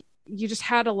like you just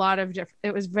had a lot of different,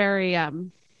 it was very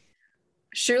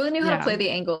Shirley knew how to play the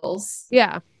angles.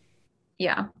 Yeah,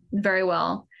 very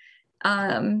well.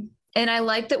 And I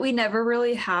like that we never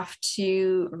really have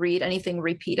to read anything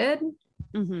repeated.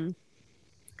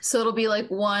 So it'll be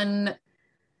like one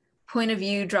point of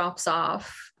view drops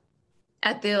off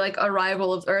at the like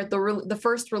arrival of, or the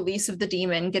first release of the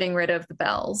demon, getting rid of the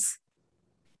bells.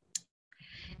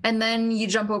 And then you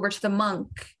jump over to the monk.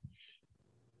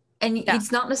 And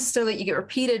it's not necessarily that you get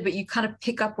repeated, but you kind of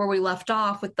pick up where we left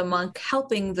off with the monk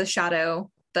helping the shadow,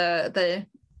 the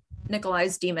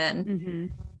Nikolai's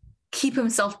demon, keep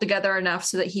himself together enough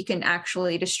so that he can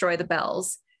actually destroy the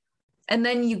bells. And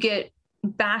then you get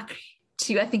back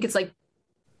to, I think it's like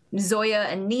Zoya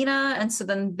and Nina. And so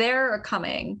then they're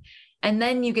coming. And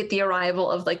then you get the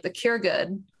arrival of like the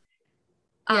Kurgan.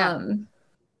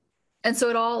 And so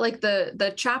it all like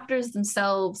the chapters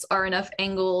themselves are enough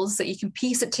angles that you can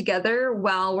piece it together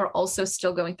while we're also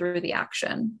still going through the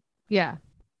action. Yeah.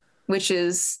 Which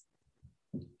is,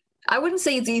 I wouldn't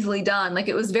say it's easily done. Like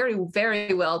it was very,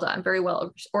 very well done, very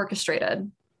well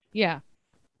orchestrated. Yeah.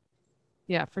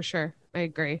 Yeah, for sure. I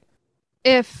agree.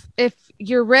 If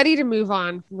you're ready to move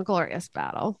on from the glorious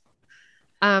battle,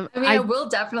 I mean, I will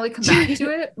definitely come back to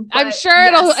it. I'm sure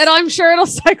I'm sure it'll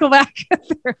cycle back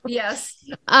through. Yes.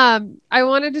 I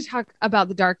wanted to talk about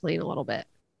the Darkling a little bit.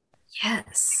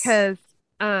 Yes. Because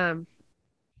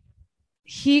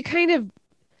he kind of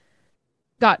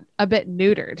got a bit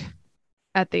neutered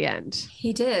at the end.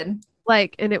 He did.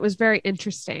 Like, and it was very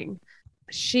interesting.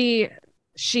 She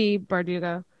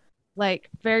Bardugo, like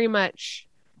very much,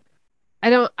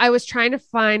 I was trying to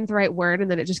find the right word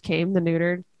and then it just came, the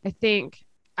neutered. I think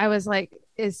I was like,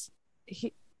 is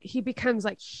he becomes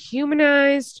like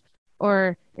humanized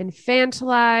or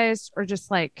infantilized or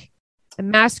just like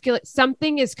emasculate.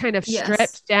 Something is kind of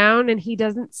stripped down and he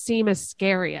doesn't seem as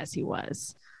scary as he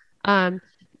was. And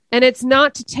it's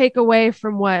not to take away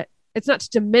from it's not to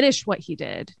diminish what he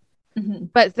did,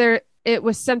 but it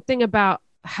was something about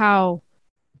how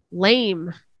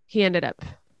lame he ended up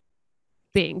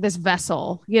being, this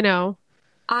vessel, you know.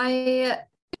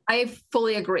 I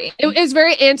fully agree. It is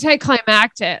very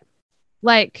anticlimactic.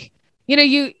 Like, you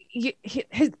know,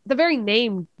 the very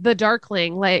name, the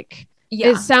Darkling, like,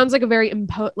 it sounds like a very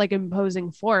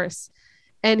imposing force.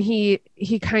 and he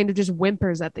kind of just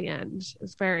whimpers at the end.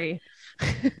 It's very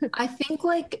I think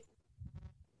like,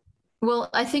 well,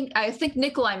 I think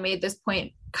Nikolai made this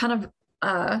point kind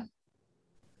of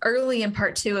early in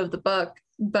part two of the book,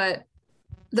 but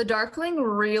the Darkling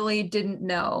really didn't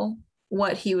know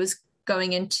what he was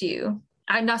going into.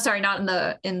 I'm not sorry,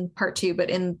 not in part two, but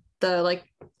in the like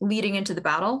leading into the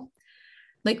battle.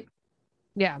 Like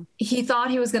yeah. he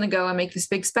thought he was going to go and make this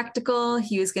big spectacle.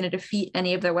 He was going to defeat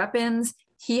any of their weapons.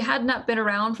 He had not been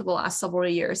around for the last several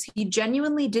years. He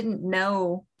genuinely didn't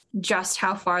know just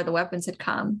how far the weapons had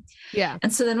come. Yeah.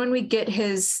 And so then when we get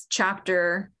his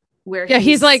chapter where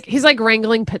he's like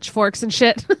wrangling pitchforks and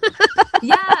shit.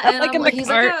 Yeah, and like he's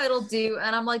like, oh, it'll do.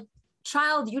 And I'm like,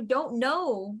 child, you don't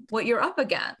know what you're up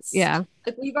against. Yeah.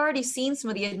 Like we've already seen some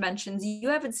of the dimensions. You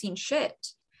haven't seen shit.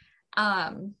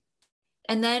 And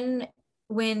then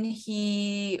when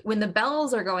the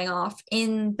bells are going off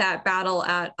in that battle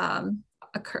at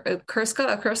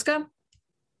Kurska,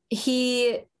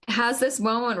 he has this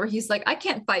moment where he's like, I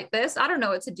can't fight this. I don't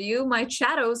know what to do. My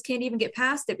shadows can't even get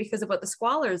past it because of what the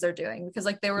squalors are doing, because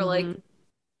like they were like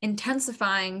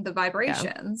intensifying the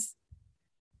vibrations.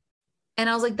 And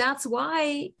I was like, that's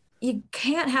why you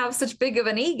can't have such big of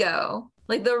an ego.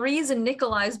 Like the reason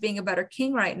Nikolai's being a better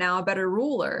king right now, a better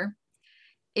ruler,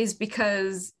 is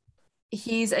because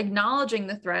he's acknowledging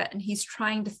the threat and he's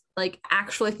trying to like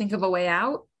actually think of a way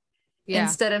out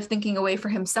instead of thinking a way for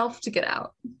himself to get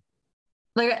out.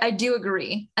 Like I do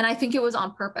agree. And I think it was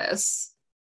on purpose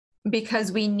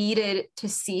because we needed to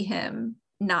see him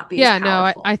not be as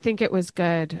powerful. No, I think it was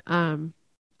good. Something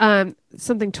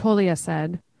Tolia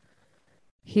said.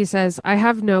 He says, I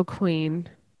have no queen,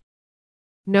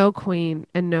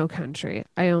 and no country.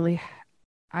 I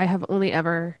have only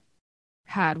ever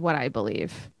had what I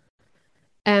believe.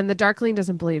 And the Darkling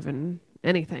doesn't believe in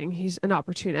anything. He's an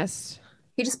opportunist.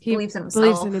 He believes in himself.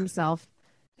 Believes in himself.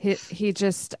 He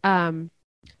just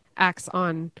acts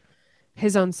on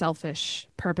his own selfish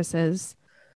purposes.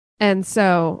 And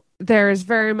so there is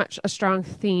very much a strong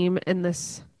theme in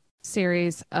this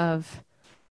series of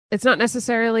it's not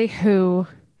necessarily who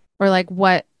or like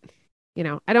what, I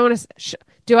don't want to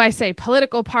do I say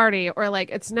political party or like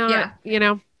it's not,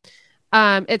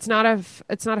 it's not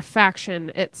a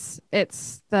faction. It's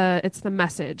the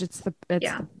message. It's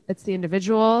the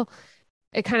individual.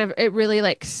 It really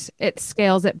like it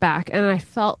scales it back. And I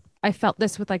felt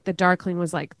this with like the Darkling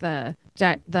was like the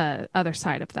other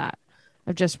side of that,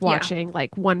 of just watching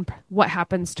like what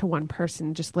happens to one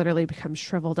person just literally becomes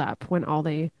shriveled up when all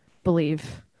they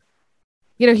believe.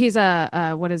 He's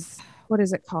a what is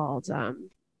it called?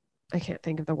 I can't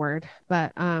think of the word,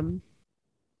 but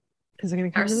is it going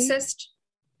to come to me? Narcissist?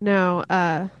 No,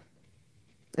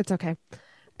 it's okay.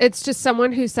 It's just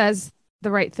someone who says the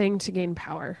right thing to gain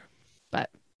power, but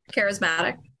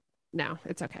charismatic. No,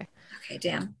 it's okay. Okay,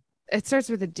 damn. It starts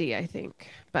with a D, I think,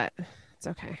 but it's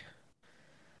okay.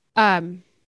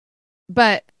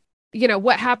 But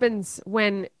what happens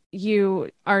when you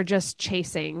are just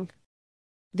chasing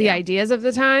the ideas of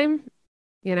the time,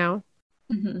 I'm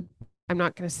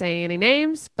not going to say any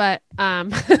names, but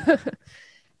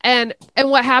and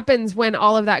what happens when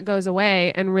all of that goes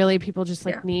away and really people just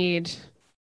like need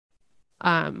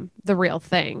the real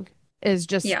thing is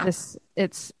just this.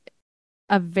 It's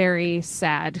a very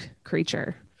sad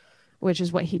creature, which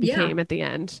is what he became at the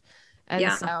end. And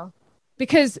so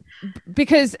because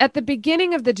at the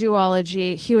beginning of the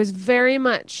duology, he was very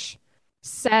much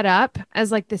set up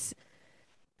as like this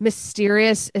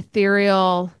mysterious,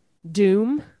 ethereal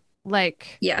doom.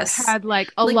 Like it had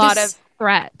like a lot of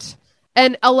threat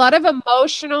and a lot of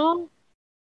emotional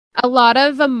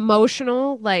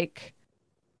like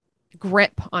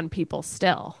grip on people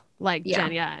still. Like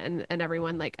Jenya and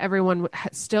everyone, like everyone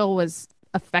still was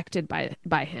affected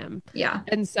by him. Yeah.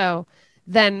 And so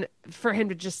then for him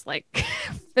to just like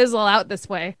fizzle out this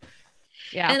way.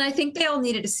 Yeah. And I think they all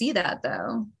needed to see that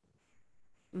though.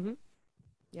 Mm-hmm.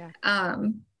 Yeah.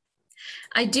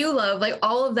 I do love, like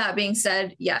all of that being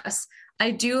said, yes,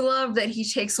 I do love that he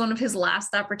takes one of his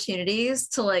last opportunities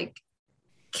to like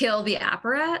kill the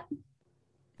apparat.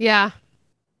 Yeah.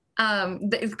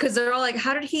 Because they're all like,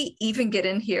 how did he even get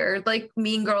in here? Like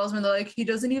Mean Girls, when they're like, he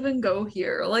doesn't even go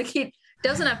here. Like he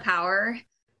doesn't have power.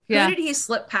 Yeah. Who did he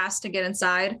slip past to get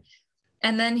inside?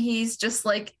 And then he's just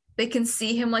like, they can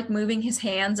see him like moving his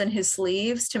hands and his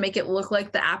sleeves to make it look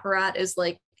like the apparat is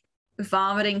like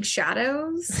vomiting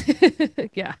shadows.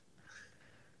 Yeah.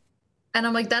 And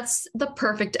I'm like, that's the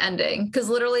perfect ending. Because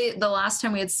literally the last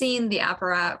time we had seen the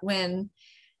apparat when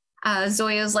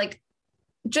Zoya's like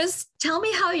just tell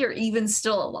me how you're even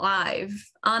still alive.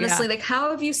 Honestly, Yeah. like,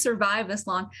 how have you survived this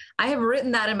long? I have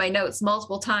written that in my notes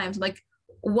multiple times. I'm like,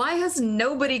 why has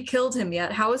nobody killed him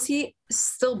yet? How is he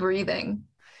still breathing?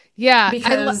 Yeah.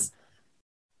 Because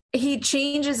he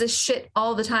changes his shit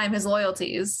all the time, his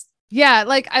loyalties. Yeah,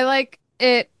 like I like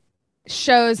it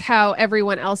shows how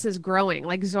everyone else is growing.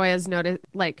 Like Zoya's noticed,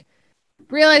 like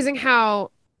realizing how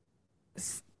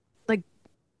like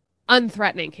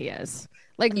unthreatening he is.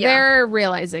 Like Yeah. they're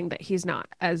realizing that he's not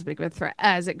as big of a threat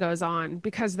as it goes on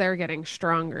because they're getting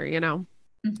stronger, you know.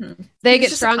 Mm-hmm. They He was get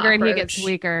just a stronger and he gets cockroach.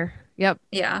 weaker. Yep.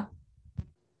 Yeah.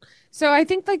 So I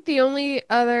think like the only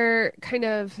other kind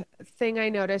of thing I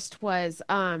noticed was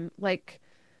like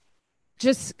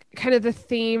just kind of the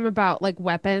theme about like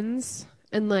weapons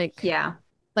and Yeah.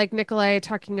 like Nikolai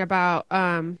talking about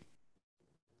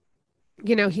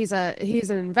you know he's an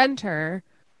inventor.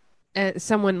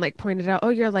 Someone like pointed out, oh,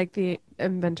 you're like the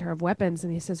inventor of weapons,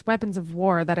 and he says weapons of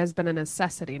war, that has been a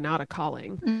necessity, not a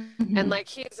calling. And Mm-hmm. like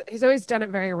he's always done it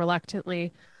very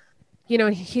reluctantly. You know,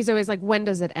 he's always like, when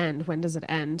does it end, when does it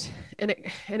end? And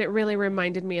it really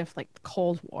reminded me of like the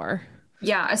Cold War.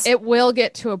 Yeah. It will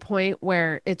get to a point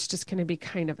where it's just going to be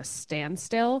kind of a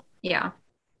standstill. Yeah.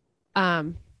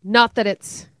 Not that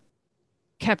it's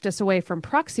kept us away from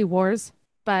proxy wars,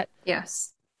 but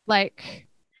Yes. like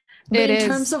But it in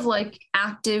terms is of like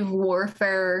active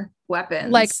warfare like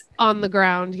weapons, on the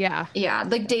ground. Yeah. yeah,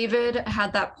 like David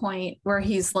had that point where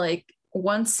he's like,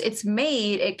 once it's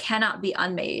made, it cannot be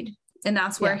unmade. And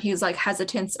that's where Yeah. he's like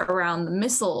hesitance around the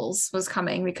missiles was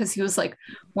coming because he was like,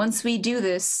 once we do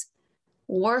this,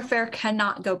 warfare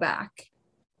cannot go back.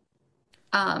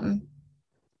 Um,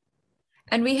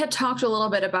 and we had talked a little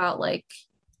bit about like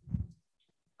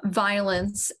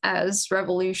violence as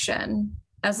revolution,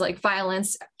 as like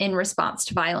violence in response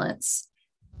to violence.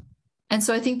 And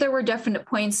so I think there were definite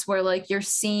points where like you're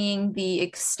seeing the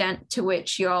extent to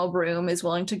which Jarl Broom is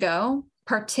willing to go,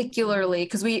 particularly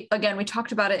because we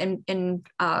talked about it in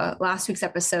last week's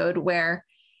episode where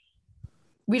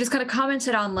we just kind of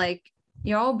commented on like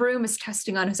Jarl Broom is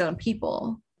testing on his own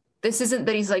people. This isn't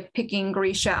that he's like picking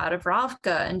Grisha out of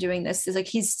Ravka and doing this. Is like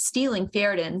he's stealing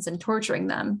Fërdins and torturing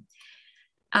them.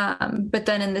 But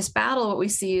then in this battle, what we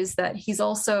see is that he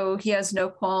has no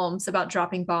qualms about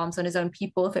dropping bombs on his own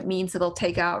people if it means that they'll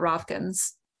take out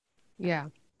Ravkans. Yeah.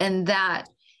 And that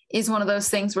is one of those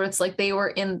things where it's like they were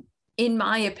in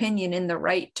my opinion, in the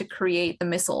right to create the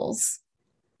missiles.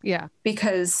 Yeah.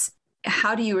 Because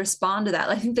how do you respond to that?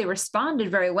 I think they responded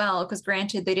very well because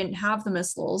granted, they didn't have the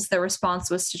missiles. Their response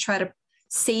was to try to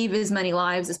save as many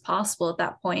lives as possible at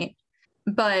that point.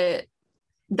 But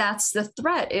that's the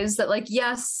threat is that like,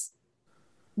 yes,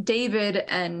 David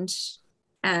and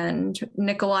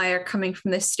Nikolai are coming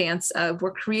from this stance of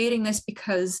we're creating this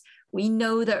because we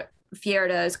know that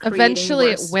Fjerda is creating Eventually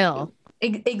it worse. will.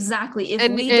 Exactly. If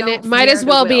And we and don't, it might as Fjerda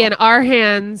well be will. in our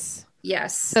hands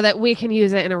Yes. so that we can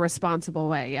use it in a responsible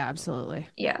way. Yeah, absolutely.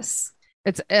 Yes.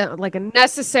 It's like a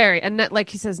necessary, and like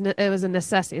he says, it was a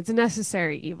necessity. It's a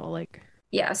necessary evil. Like,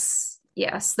 Yes.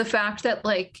 Yes. The fact that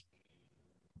like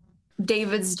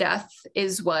David's death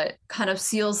is what kind of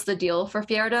seals the deal for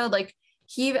Fjerda. Like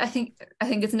I think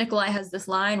it's Nikolai has this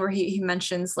line where he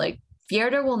mentions like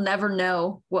Fjerda will never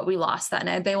know what we lost that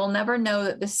night. They will never know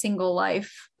that this single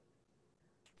life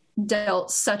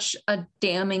dealt such a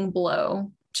damning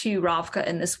blow to Ravka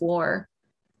in this war.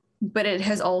 But it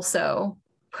has also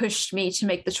pushed me to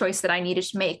make the choice that I needed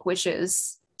to make, which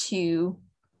is to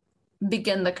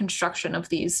begin the construction of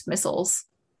these missiles.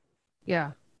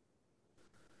 yeah.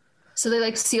 So they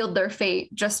like sealed their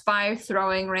fate just by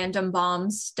throwing random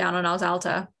bombs down on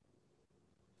Alzalta.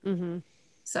 Mm-hmm.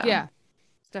 So Yeah,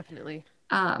 definitely.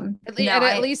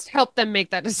 At least help them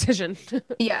make that decision.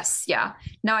 Yes, yeah.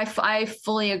 No, I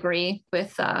fully agree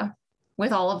with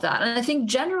all of that, and I think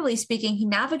generally speaking, he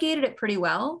navigated it pretty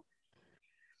well.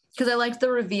 Because I liked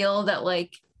the reveal that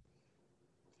like,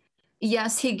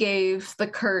 yes, he gave the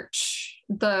Kerch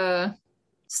the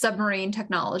submarine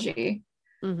technology,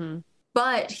 Mm-hmm.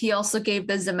 but he also gave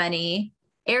the Zemeni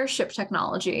airship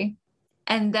technology.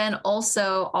 And then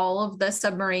also all of the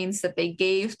submarines that they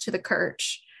gave to the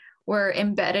Kerch were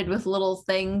embedded with little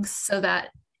things so that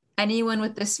anyone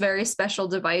with this very special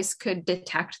device could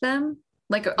detect them,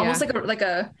 like almost like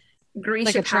a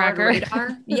Grisha powered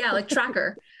radar. Yeah, like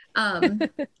tracker.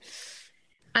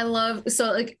 I love,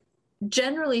 so like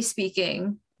generally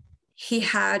speaking, he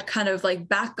had kind of like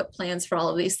backup plans for all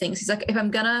of these things. He's like, if I'm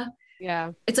gonna,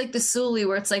 yeah, it's like the Suli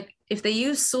where it's like, if they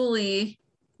use Suli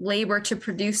labor to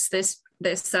produce this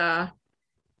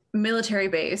military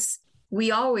base,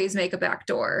 we always make a back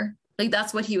door. Like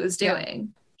that's what he was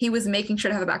doing. he was making sure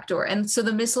to have a back door. And so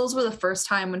the missiles were the first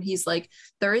time when he's like,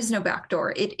 there is no back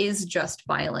door. It is just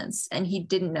violence. And he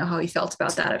didn't know how he felt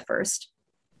about that at first.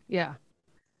 Yeah.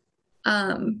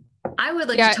 I would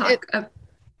like to talk.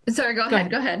 Sorry, go ahead.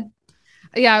 Go ahead.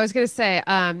 Yeah, I was going to say,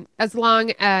 as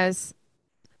long as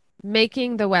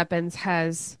making the weapons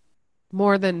has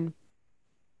more than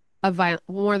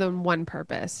more than one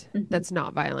purpose that's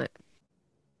not violent,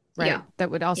 right? Yeah.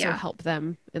 That would also help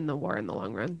them in the war in the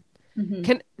long run.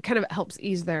 Kind of helps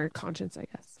ease their conscience, I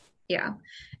guess. Yeah.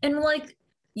 And like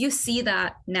you see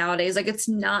that nowadays, like it's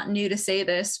not new to say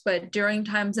this, but during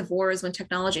times of wars when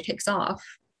technology takes off.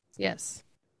 Yes.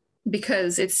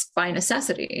 Because it's by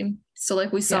necessity. So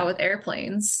like we saw with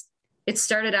airplanes, it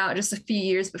started out just a few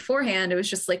years beforehand. It was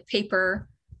just like paper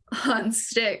on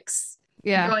sticks,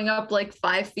 going up like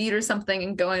 5 feet or something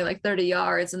and going like 30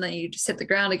 yards, and then you just hit the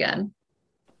ground again.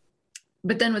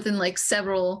 But then within like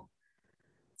several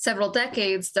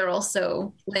decades, they're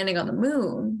also landing on the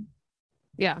moon.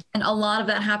 Yeah. And a lot of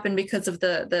that happened because of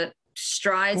the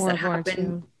strides that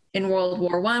happened in World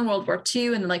War I, World War II,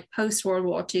 and then like post World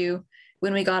War II,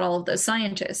 when we got all of those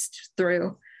scientists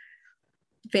through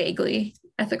vaguely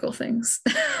ethical things.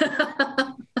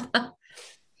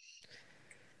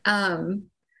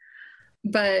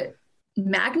 But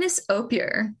Magnus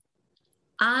Opier,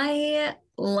 I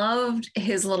loved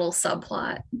his little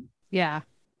subplot. Yeah.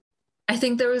 I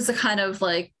think there was a kind of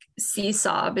like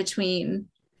seesaw between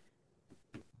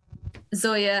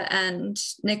Zoya and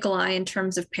Nikolai in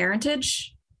terms of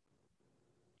parentage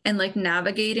and like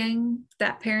navigating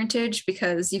that parentage,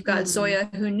 because you've got Zoya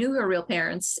who knew her real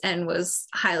parents and was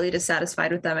highly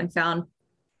dissatisfied with them and found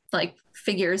like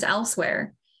figures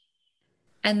elsewhere.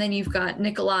 And then you've got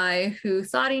Nikolai who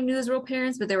thought he knew his real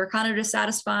parents, but they were kind of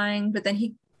dissatisfying. But then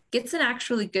he gets an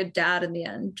actually good dad in the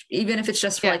end, even if it's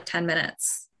just for like 10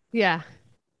 minutes. Yeah.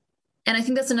 And I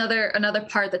think that's another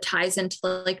part that ties into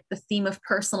like the theme of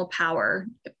personal power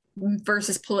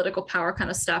versus political power kind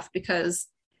of stuff, because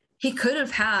he could have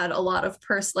had a lot of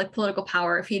political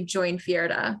power if he'd joined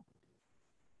Fjerda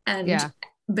and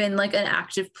been like an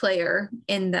active player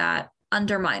in that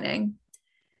undermining.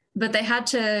 But they had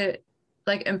to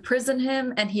like imprison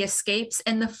him, and he escapes.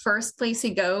 And the first place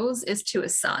he goes is to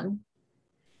his son.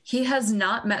 He has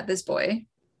not met this boy,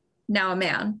 now a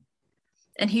man,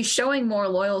 and he's showing more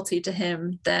loyalty to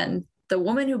him than the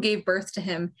woman who gave birth to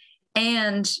him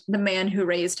and the man who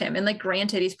raised him. And like,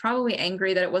 granted, he's probably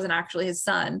angry that it wasn't actually his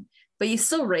son, but you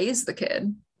still raised the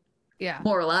kid. Yeah.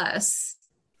 More or less.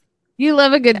 You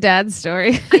love a good dad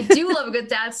story. I do love a good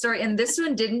dad story. And this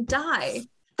one didn't die.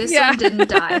 This one didn't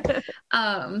die.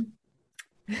 And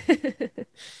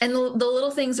the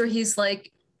little things where he's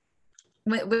like,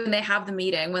 when they have the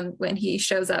meeting, when he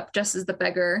shows up just as the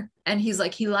beggar, and he's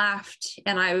like, he laughed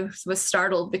and I was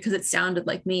startled because it sounded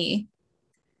like me.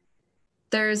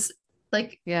 There's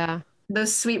like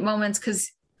those sweet moments,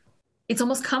 because it's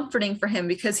almost comforting for him,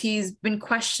 because he's been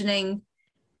questioning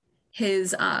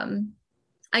his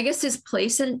I guess his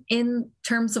place in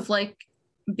terms of like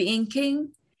being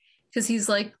king, because he's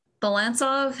like, the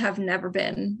Lantsov have never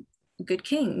been good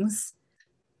kings.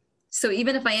 So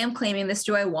even if I am claiming this,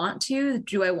 do I want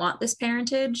this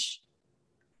parentage?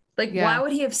 Like, why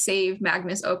would he have saved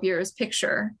Magnus Opier's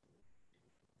picture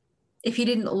if he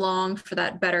didn't long for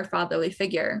that better fatherly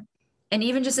figure? And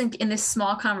even just in this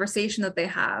small conversation that they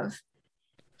have,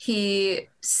 he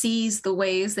sees the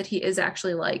ways that he is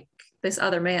actually like this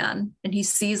other man, and he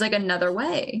sees like another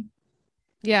way.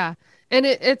 Yeah. And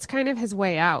it's kind of his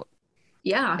way out.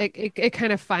 Yeah. It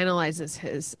kind of finalizes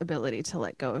his ability to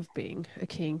let go of being a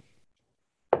king.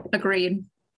 Agreed.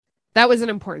 That was an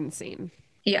important scene.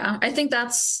 Yeah, I think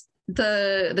that's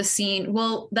the scene.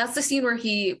 Well, that's the scene where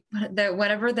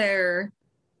whatever their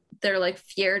like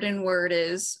Fjerdan word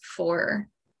is for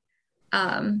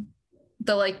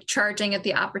the like charging at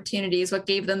the opportunities, what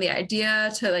gave them the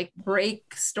idea to like break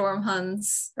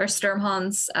Sturmhond's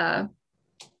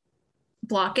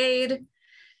blockade.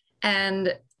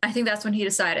 And I think that's when he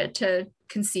decided to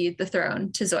concede the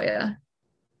throne to Zoya.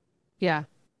 Yeah.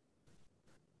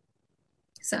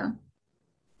 So,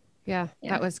 yeah,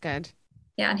 that was good.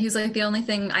 Yeah, and he's like, the only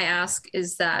thing I ask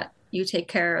is that you take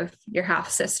care of your half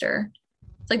sister.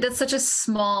 Like, that's such a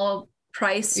small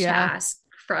price to ask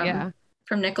from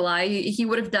Nikolai. He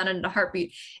would have done it in a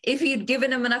heartbeat. If he'd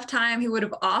given him enough time, he would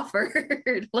have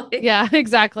offered. Like, yeah,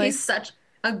 exactly. He's such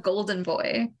a golden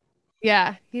boy.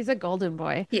 Yeah, he's a golden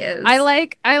boy. He is. I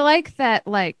like that.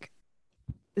 Like,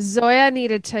 Zoya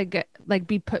needed to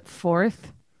be put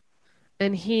forth,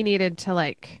 and he needed to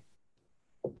like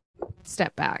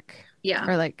step back. Yeah.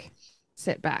 Or like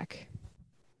sit back.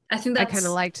 I think I kind of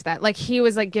that's liked that. Like he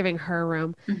was like giving her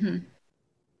room. mhm.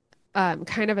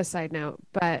 Kind of a side note,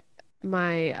 but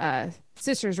my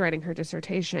sister's writing her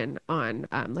dissertation on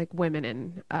like women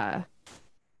in uh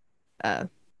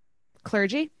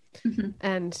clergy Mhm.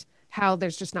 and how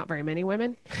there's just not very many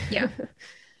women. Yeah.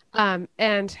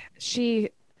 And she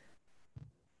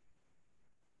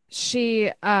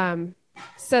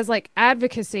says like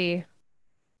advocacy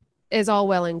is all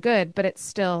well and good, but it's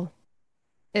still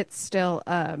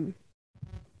in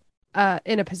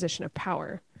a position of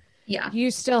power. Yeah.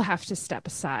 You still have to step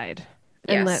aside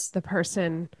and let Yes. the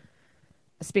person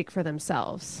speak for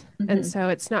themselves. And Hmm. so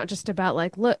it's not just about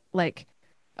like, look, like,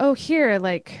 oh, here,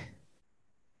 like,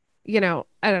 I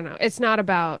don't know. It's not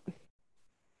about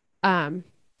um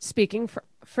speaking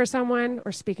for someone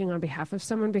or speaking on behalf of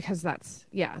someone because that's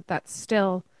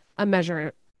still a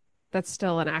measure, that's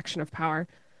still an action of power.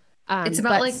 It's about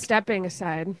But like, stepping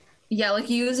aside, yeah, like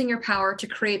using your power to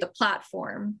create the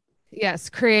platform. yes,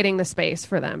 creating the space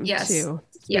for them Yes. to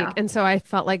speak. Yeah. And so I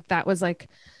felt like that was like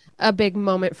a big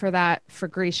moment for that for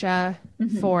Grisha,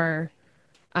 Hmm. for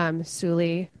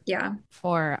Suli, Yeah.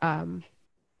 for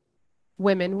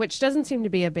women, which doesn't seem to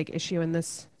be a big issue in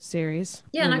this series.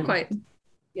 Yeah, not Women, quite.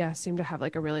 yeah, seem to have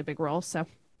like a really big role. So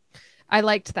I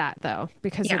liked that though,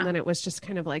 because Yeah. then it was just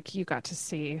kind of like you got to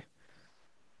see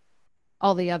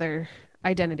all the other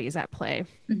identities at play.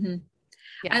 Hmm.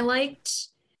 Yeah. I liked,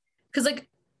 because like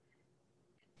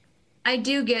I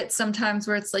do get sometimes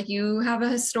where it's like you have a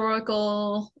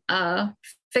historical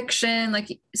fiction,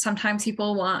 like sometimes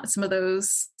people want some of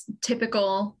those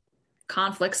typical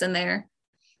conflicts in there,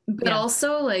 but Yeah.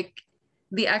 also like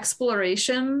the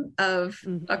exploration of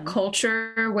a Hmm.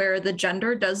 culture where the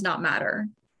gender does not matter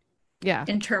Yeah.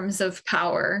 in terms of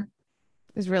power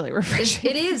It's really is refreshing.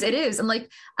 it is and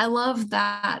like I love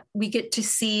that we get to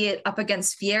see it up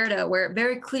against Fjerda where it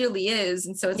very clearly is,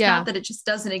 and so it's not Yeah. that it just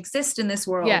doesn't exist in this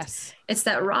world, Yes. it's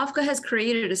that Ravka has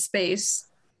created a space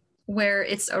where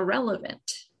it's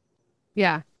irrelevant.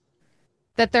 Yeah.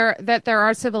 That there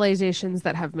are civilizations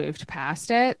that have moved past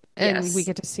it and we Yes.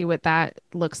 get to see what that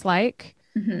looks like.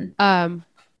 Hmm. Um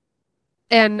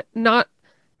and not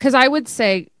because I would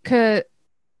say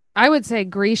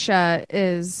Grisha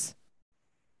is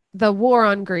the war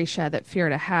on Grisha that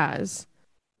Fjerda has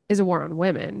is a war on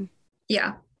women.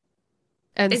 Yeah,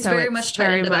 And it's so very it's much tied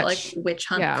very into that like much, witch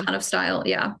hunt yeah, kind of style.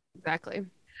 Yeah, exactly.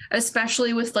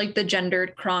 especially with like the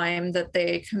gendered crime that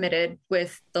they committed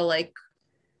with the like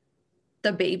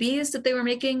the babies that they were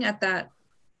making at that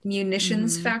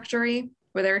munitions Hmm. factory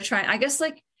where they were trying, I guess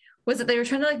like was it they were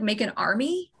trying to like make an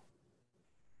army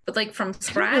but like from I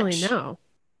don't really scratch. know.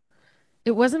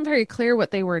 It wasn't very clear what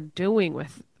they were doing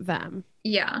with them.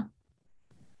 Yeah.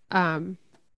 Um,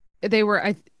 they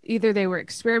were either they were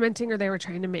experimenting or they were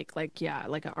trying to make like yeah,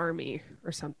 like an army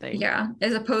or something. Yeah,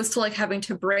 as opposed to like having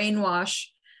to brainwash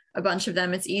a bunch of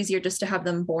them, it's easier just to have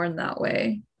them born that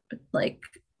way, like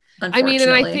I mean, and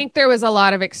I unfortunately. think there was a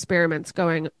lot of a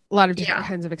lot of different Yeah.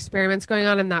 kinds of experiments going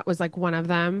on, and that was like one of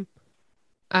them.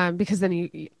 Because then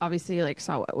you obviously like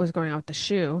saw what was going on with the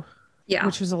shoe, Yeah.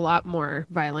 which was a lot more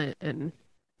violent and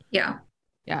Yeah.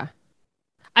 yeah.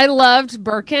 I loved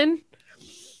Birkin.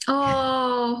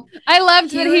 Oh, I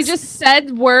loved he that he was, just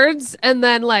said words and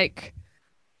then like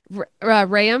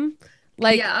Ram,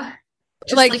 like yeah,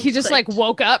 just like like he just like clicked.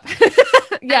 woke up.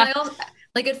 And Yeah. I also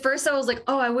like at first I was like,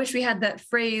 oh, I wish we had that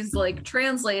phrase like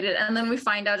translated. And then we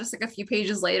find out just like a few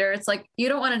pages later, it's like, you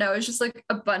don't want to know. It's just like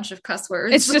a bunch of cuss It's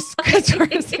words.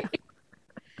 just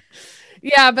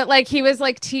yeah, but like he was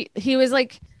like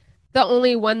the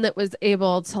only one that was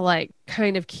able to like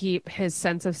kind of keep his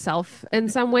sense of self in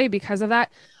some way because of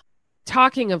that.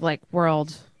 Talking of like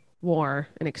world war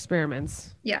and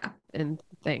experiments Yeah. and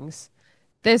things,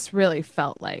 this really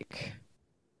felt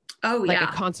Oh, like a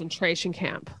yeah. concentration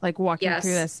camp, like walking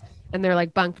through Yes. this and they're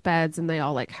like bunk beds and they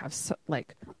all like have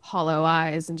like hollow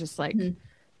eyes and just like Mhm.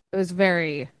 it was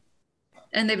very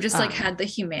And they've just like um had the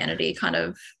humanity kind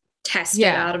of tested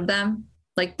yeah. out of them,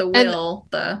 like the And will,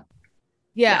 the,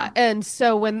 yeah, yeah. and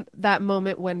so when that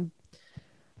moment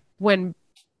when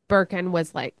Birkin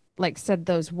was like said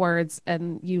those words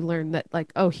and you learn that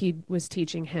like oh he was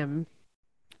teaching him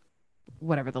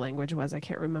whatever the language was, I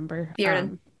can't remember.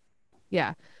 Bearden.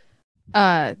 Yeah.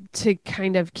 To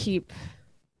kind of keep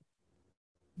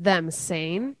them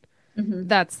sane. Hmm.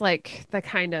 That's like the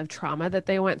kind of trauma that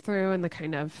they went through and the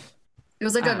kind of It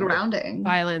was like a um grounding.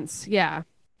 violence. Yeah.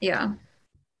 Yeah.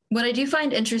 What I do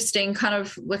find interesting, kind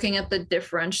of looking at the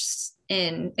difference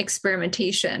in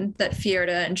experimentation that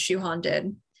Fjerda and Shuhan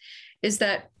did, is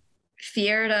that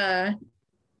Fjerda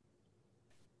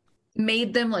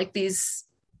made them like these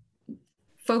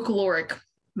folkloric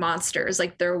monsters,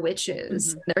 like they're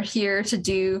witches. Mhm. They're here to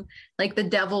do like the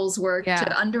devil's work Yeah.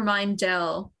 to undermine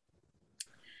Dell.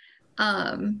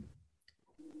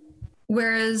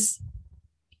 Whereas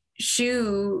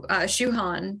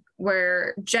Shuhan,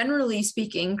 where generally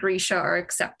speaking, Grisha are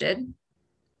accepted.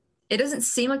 It doesn't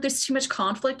seem like there's too much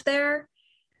conflict there.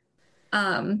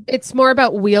 It's more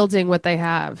about wielding what they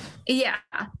have. Yeah.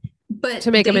 But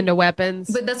to make them into weapons.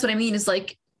 But that's what I mean is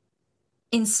like,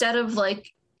 instead of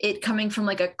like it coming from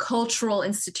like a cultural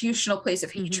institutional place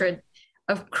of hatred,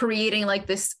 of creating like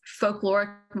this folkloric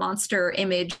monster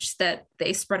image that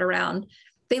they spread around,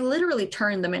 they literally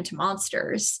turn them into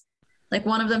monsters. Like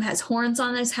one of them has horns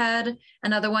on his head.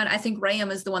 Another one, I think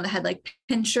Rayam is the one that had like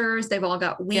pinchers. They've all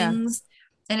got wings.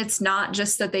 And it's not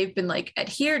just that they've been like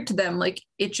adhered to them. Like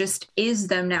it just is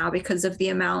them now because of the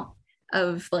amount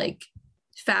of like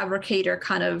fabricator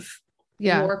kind of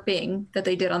warping that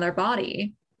they did on their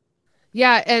body.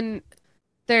 Yeah. And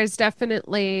there's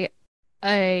definitely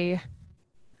how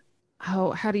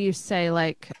do you say,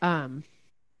 like,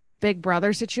 Big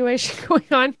Brother situation going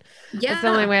on. Yeah. That's the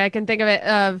only way I can think of it,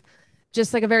 of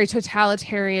just like a very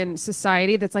totalitarian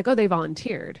society that's like, oh, they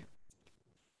volunteered.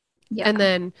 Yeah. And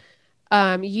then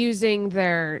using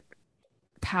their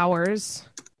powers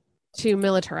to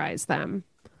militarize them.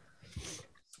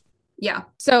 Yeah.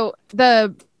 So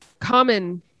the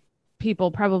common people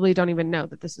probably don't even know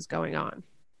that this is going on.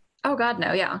 Oh God,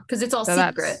 no. Yeah. Because it's all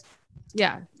secret.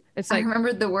 Yeah. It's like, I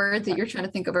remembered the word that you're trying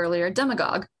to think of earlier.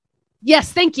 Demagogue.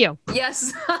 Yes. Thank you.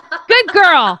 Yes. Good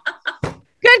girl.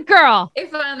 Good girl.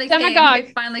 It finally Demagogue. came.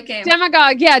 It finally came.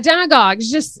 Demagogue. Yeah. Demagogues.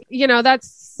 Just,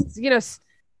 that's,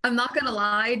 I'm not going to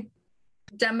lie.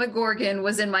 Demogorgon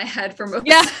was in my head for most.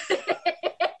 Yeah.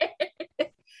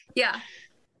 Yeah.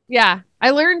 Yeah.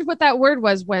 I learned what that word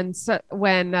was when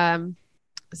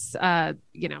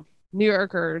New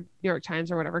York or New York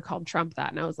Times or whatever called Trump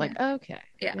that. And I was like, okay.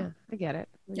 Yeah. I get it.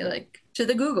 You're like, to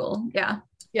the Google. Yeah.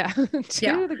 Yeah.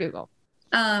 The Google.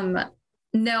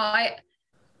 No, I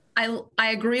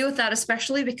agree with that,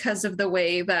 especially because of the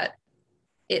way that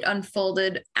it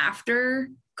unfolded after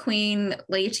Queen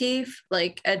Latifah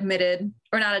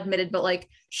like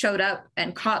showed up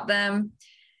and caught them.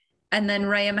 And then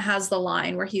Rayam has the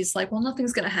line where he's like, well,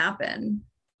 nothing's going to happen.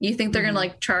 You think they're going to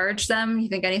like charge them? You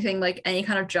think anything like any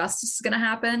kind of justice is going to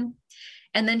happen?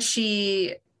 And then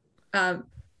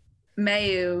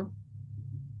Mayu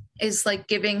is like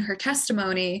giving her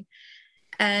testimony,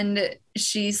 and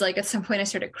she's like, at some point I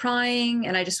started crying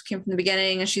and I just came from the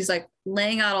beginning, and she's like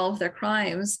laying out all of their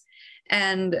crimes.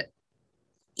 And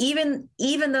even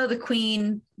though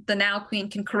the now queen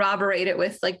can corroborate it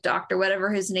with like Dr.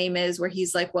 whatever his name is, where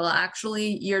he's like, well,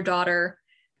 actually your daughter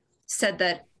said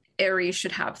that Ares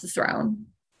should have the throne.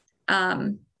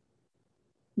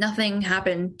 Nothing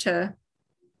happened to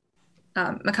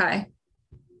Makai.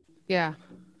 Yeah.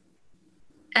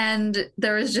 And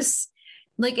there was just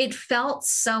like, it felt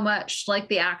so much like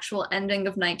the actual ending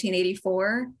of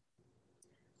 1984,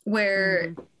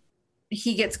 where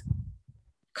he gets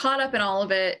caught up in all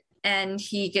of it and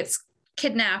he gets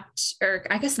kidnapped, or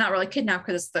I guess not really kidnapped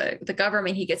because it's the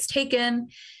government. He gets taken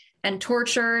and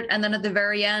tortured. And then at the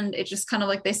very end, it just kind of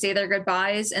like they say their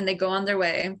goodbyes and they go on their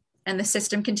way. And the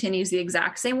system continues the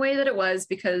exact same way that it was,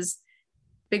 because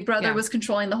Big Brother was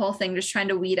controlling the whole thing, just trying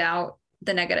to weed out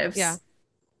the negatives. Yeah.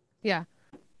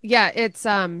 It's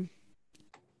kind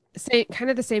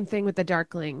of the same thing with the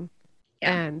Darkling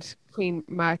and Queen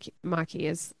Maki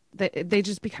is that they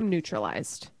just become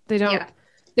neutralized. They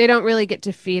don't really get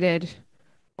defeated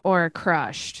or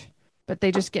crushed, but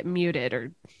they just get muted,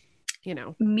 or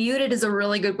muted is a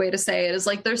really good way to say it. Is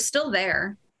like they're still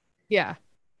there. Yeah.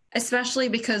 Especially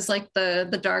because like the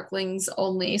Darkling's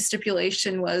only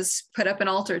stipulation was put up an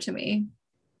altar to me.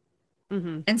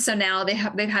 And so now they've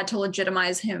had to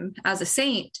legitimize him as a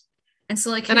saint. And so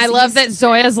like, and I love that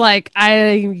Zoya's like,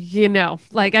 I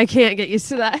can't get used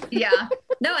to that. Yeah.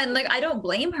 No. And like, I don't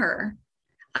blame her.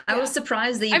 I was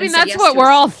surprised that that's what we're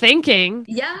all thinking.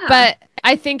 Yeah. But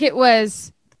I think it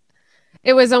was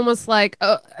almost like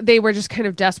they were just kind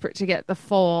of desperate to get the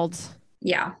fold.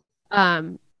 Yeah.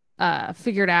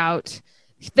 Figured out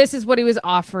this is what he was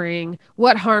offering.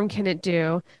 What harm can it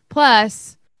do?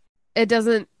 Plus, it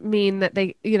doesn't mean that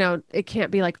they, it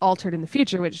can't be like altered in the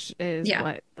future, which is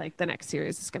what like the next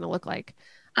series is going to look like.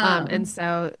 And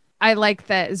so I like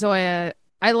that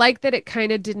I like that it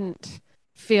kind of didn't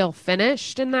feel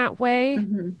finished in that way.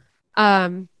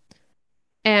 And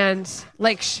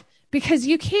like, because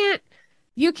I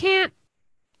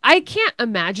can't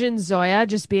imagine Zoya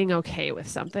just being okay with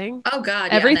something. Oh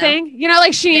God. Everything, no.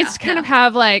 Like she needs to kind of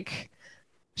have like,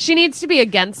 she needs to be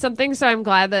against something. So I'm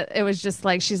glad that it was just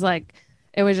like, she's like,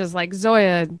 it was just like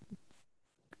Zoya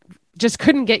just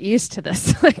couldn't get used to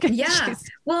this. Like Yeah. she's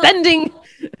Well, sending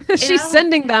she's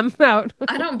sending them out.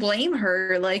 I don't blame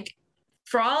her. Like,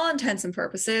 for all intents and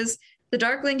purposes, the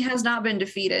Darkling has not been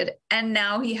defeated, and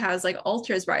now he has like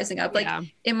ultras rising up. Like, Yeah.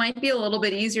 it might be a little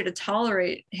bit easier to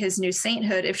tolerate his new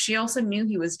sainthood if she also knew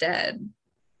he was dead.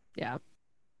 Yeah.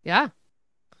 Yeah.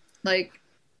 Like,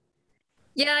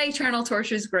 yeah, eternal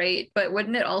torture is great, but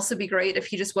wouldn't it also be great if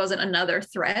he just wasn't another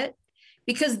threat?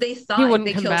 Because they thought wouldn't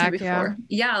they come killed him back, before.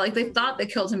 Yeah, like they thought they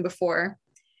killed him before,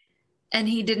 and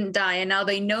he didn't die, and now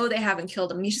they know they haven't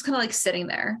killed him. He's just kind of like sitting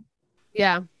there.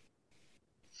 Yeah.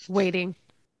 Waiting.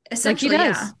 Essentially, Like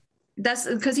he does. yeah. That's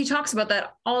because he talks about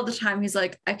that all the time. He's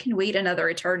like, I can wait another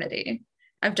eternity.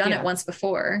 I've done Yeah. it once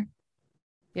before.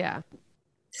 Yeah.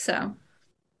 So,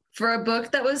 for a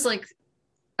book that was like,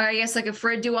 I guess, like for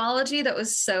a duology that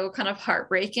was so kind of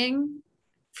heartbreaking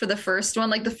for the first one,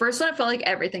 like the first one, it felt like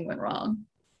everything went wrong.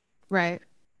 Right.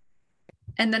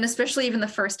 And then, especially even the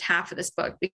first half of this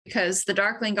book, because the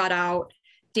Darkling got out,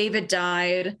 David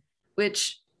died,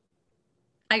 which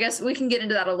I guess we can get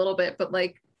into that a little bit, but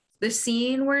like the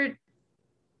scene where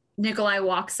Nikolai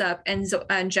walks up and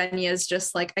Genya is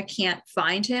just like, I can't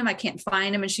find him.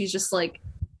 And she's just like,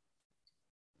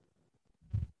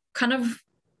 kind of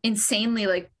insanely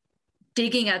like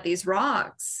digging at these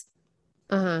rocks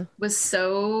was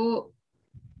so,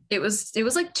 it was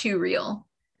like too real.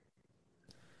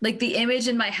 Like the image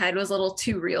in my head was a little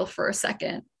too real for a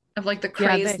second of like the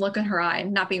crazed look in her eye,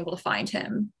 not being able to find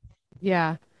him.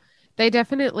 Yeah. They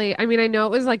definitely, I mean, I know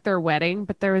it was like their wedding,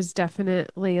 but there was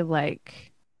definitely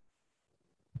like,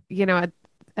 you know,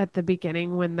 at the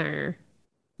beginning when they're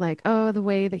like, oh, the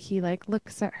way that he like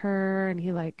looks at her and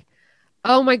he like,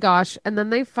 oh my gosh. And then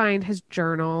they find his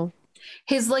journal.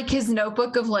 His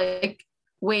notebook of like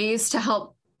ways to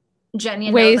help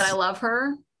Genya know that I love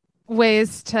her.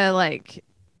 Ways to like,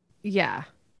 yeah.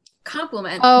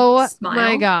 Compliment. Oh smile,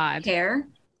 my God. Hair,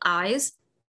 eyes,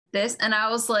 this. And I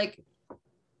was like,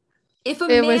 if a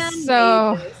it man was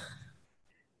so made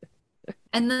this,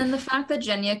 and then the fact that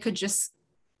Genya could just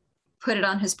put it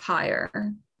on his pyre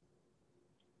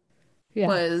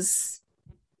was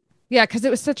because it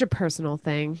was such a personal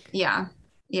thing. Yeah.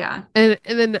 And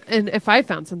if I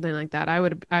found something like that, I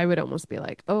would almost be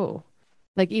like, oh,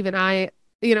 like even I,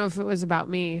 you know, if it was about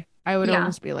me, I would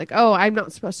almost be like, oh, I'm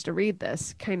not supposed to read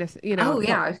this kind of, you know,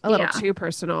 a little too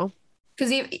personal.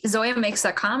 Because Zoya makes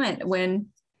that comment when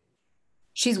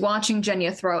she's watching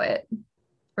Genya throw it,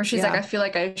 where she's like, I feel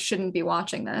like I shouldn't be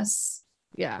watching this.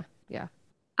 Yeah.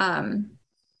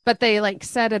 But they like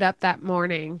set it up that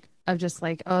morning of just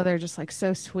like, oh, they're just like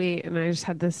so sweet. And I just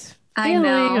had this feeling.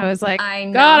 I was like,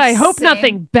 God, I hope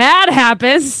nothing bad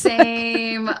happens.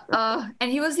 Same. And I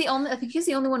think he's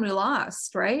the only one we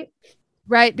lost, right?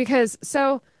 Right. Because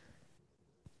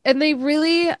and they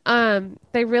really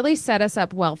set us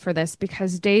up well for this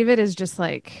because David is just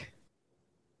like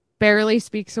barely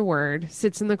speaks a word,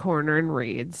 sits in the corner and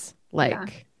reads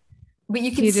like, but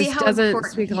you can see how doesn't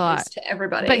speak a lot to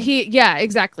everybody. But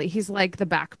exactly. He's like the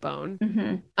backbone.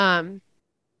 Mm-hmm.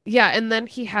 And then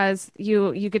he has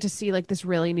you get to see like this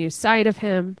really new side of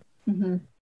him. Mm-hmm.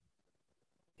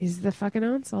 He's the fucking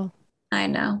Ansel. I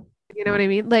know. You know what I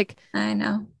mean? Like I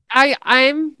know.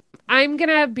 I'm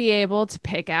gonna be able to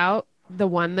pick out the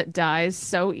one that dies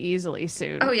so easily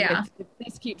soon. Oh yeah. If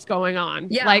this keeps going on.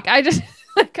 Yeah. Like I just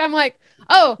like I'm like,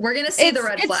 oh, we're gonna see the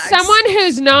red flags. Someone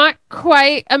who's not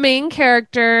quite a main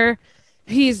character.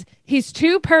 He's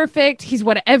too perfect. He's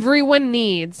what everyone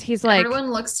needs. He's like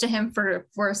everyone looks to him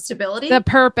for stability. The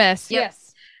purpose. Yep.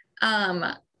 Yes.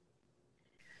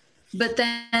 But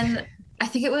then I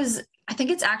think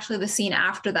it's actually the scene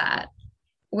after that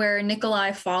where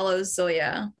Nikolai follows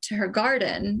Zoya to her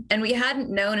garden. And we hadn't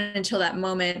known until that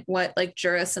moment what like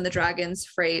Juris and the Dragon's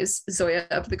phrase, Zoya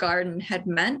of the garden, had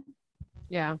meant.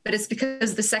 Yeah. But it's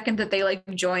because the second that they like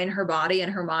join her body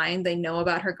and her mind, they know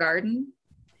about her garden.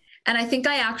 And I think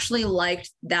I actually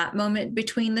liked that moment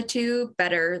between the two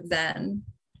better than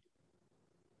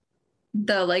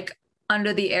the like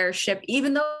under the airship,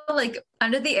 even though like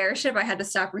under the airship, I had to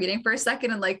stop reading for a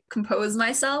second and like compose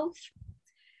myself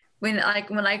when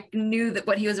I knew that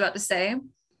what he was about to say.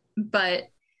 But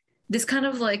this kind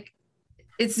of like,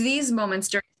 it's these moments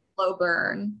during slow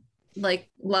burn, like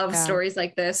love stories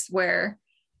like this, where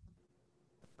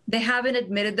they haven't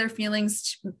admitted their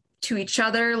feelings to each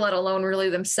other, let alone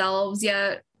really themselves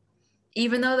yet.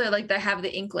 Even though they have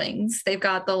the inklings, they've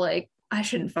got the like, I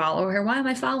shouldn't follow her. Why am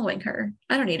I following her?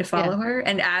 I don't need to follow her.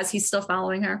 And as he's still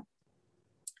following her.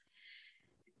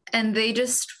 And they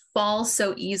just fall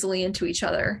so easily into each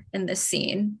other in this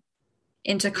scene.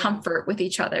 into comfort with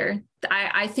each other.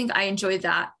 I think I enjoyed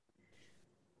that.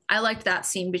 I liked that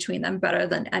scene between them better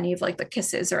than any of like the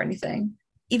kisses or anything,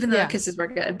 even though the kisses were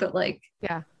good, but like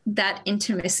that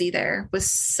intimacy there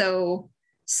was so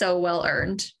well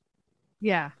earned.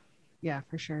 Yeah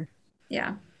for sure.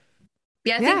 I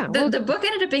think the book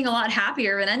ended up being a lot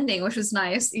happier of an ending, which was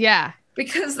nice.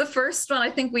 Because the first one,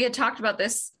 I think we had talked about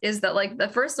this, is that like the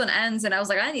first one ends and I was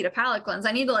like, I need a palate cleanse.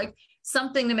 I need to like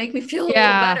something to make me feel a little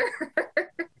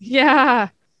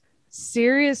better.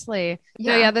 Seriously.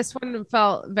 This one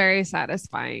felt very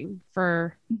satisfying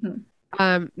for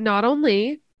not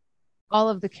only all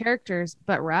of the characters,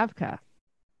 but Ravka.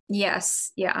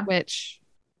 Which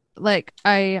like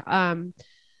I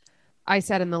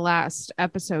said in the last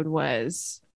episode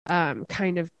was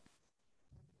kind of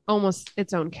almost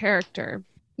its own character.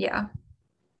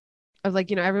 Of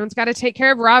like, everyone's got to take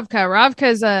care of Ravka.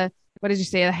 Ravka's what did you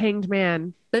say? A hanged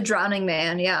man. The drowning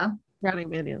man. Drowning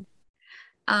man.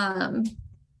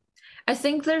 I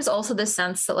think there's also this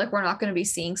sense that like we're not going to be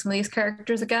seeing some of these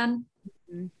characters again.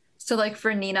 So like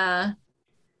for Nina,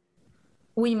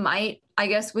 we might, I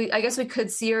guess we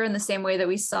could see her in the same way that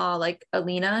we saw like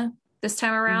Alina this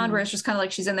time around, where it's just kind of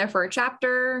like she's in there for a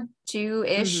chapter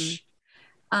 2-ish.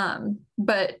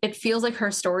 But it feels like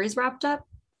her story's wrapped up.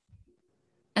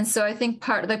 And so I think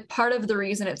part of the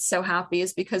reason it's so happy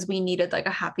is because we needed like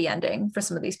a happy ending for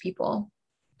some of these people.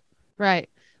 Right.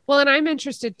 Well, and I'm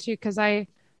interested too, because I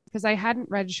hadn't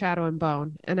read Shadow and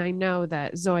Bone, and I know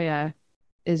that Zoya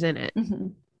is in it.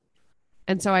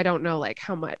 And so I don't know like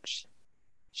how much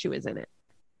she was in it.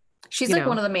 She's like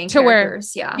one of the main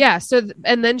characters. So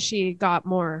and then she got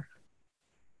more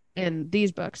in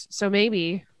these books. So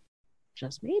maybe,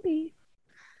 just maybe,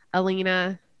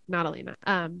 Nina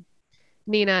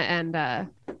and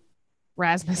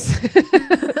Rasmus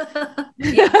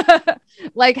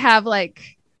like have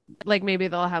like maybe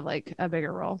they'll have like a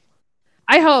bigger role.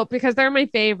 I hope, because they're my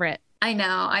favorite. I know.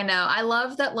 I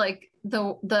love that like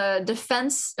the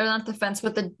defense, or not defense,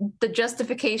 but the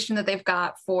justification that they've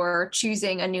got for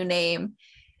choosing a new name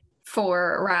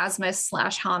for Rasmus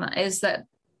 / Hana is that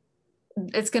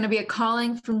it's going to be a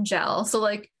calling from Gel. So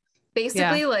like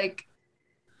basically like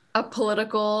a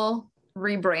political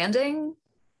rebranding.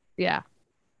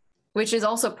 Which is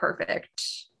also perfect.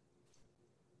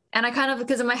 And I kind of,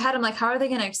 because in my head I'm like, how are they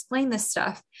going to explain this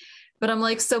stuff? But I'm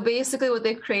like, so basically what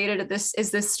they've created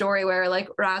is this story where like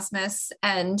Rasmus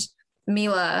and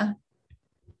Mila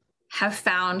have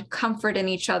found comfort in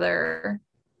each other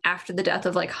after the death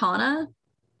of like Hana.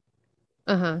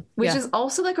 Which is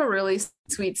also like a really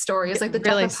sweet story. It's like the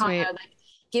really death of sweet. Hana like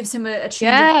gives him a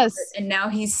change of heart, and now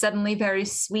he's suddenly very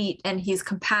sweet and he's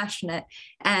compassionate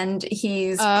and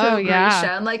he's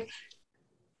pro-Grisha. And like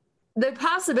the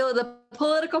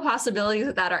political possibilities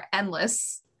of that are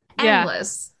endless. That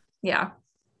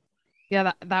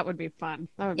would be fun.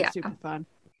 That would be super fun.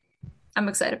 I'm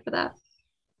excited for that.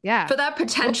 For that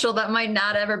potential that might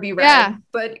not ever be read,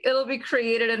 but it'll be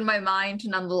created in my mind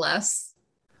nonetheless.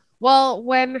 Well,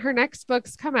 when her next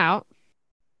books come out,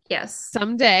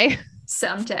 someday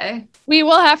we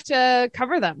will have to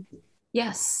cover them.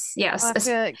 We'll have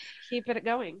to keep it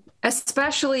going,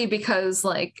 especially because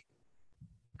like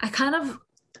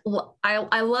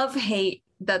I love hate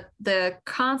that the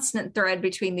constant thread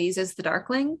between these is the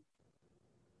Darkling.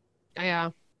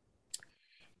 And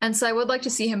so I would like to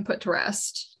see him put to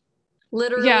rest,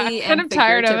 literally. I'm kind of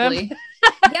tired of him.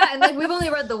 And like we've only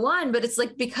read the one, but it's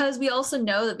like because we also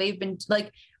know that they've been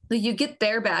like you get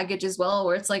their baggage as well,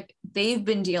 where it's like they've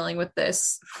been dealing with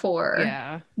this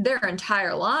for their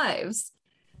entire lives.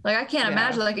 Like I can't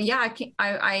imagine. Like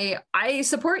I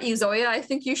support you, Zoya. I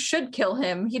think you should kill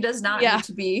him. He does not need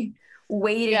to be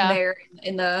waiting there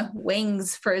in the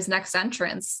wings for his next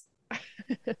entrance.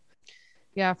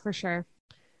 For sure.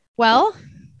 Well,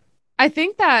 I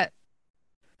think that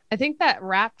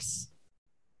wraps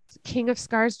King of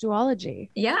Scars duology.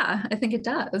 I think it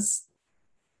does.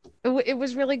 It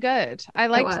was really good. I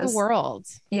liked the world.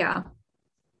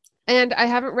 And I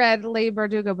haven't read Leigh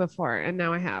Bardugo before, and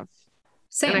now I have.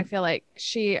 Same. And I feel like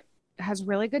she has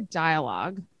really good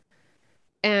dialogue,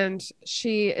 and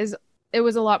it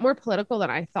was a lot more political than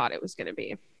I thought it was going to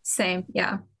be. Same.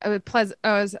 It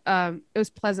was a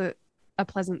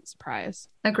pleasant surprise.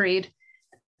 Agreed.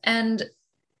 And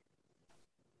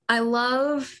I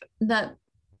love that,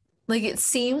 like, it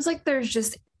seems like there's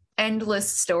just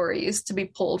endless stories to be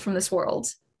pulled from this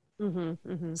world.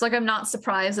 It's like I'm not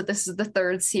surprised that this is the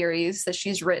third series that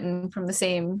she's written from the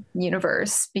same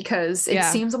universe, because it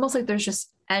seems almost like there's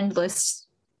just endless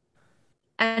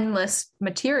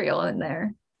material in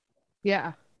there.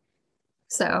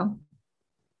 So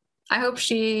I hope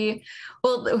she,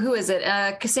 well, who is it?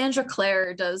 Cassandra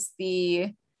Clare does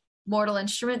the Mortal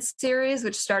Instruments series,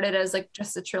 which started as like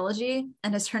just a trilogy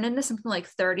and has turned into something like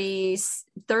 30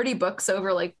 books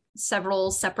over like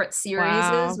several separate series,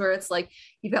 Wow. where it's like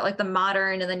you've got like the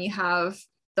modern, and then you have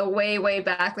the way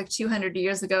back like 200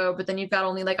 years ago, but then you've got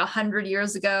only like 100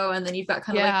 years ago, and then you've got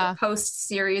kind of like Yeah. the post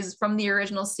series from the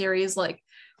original series, like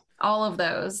all of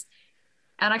those.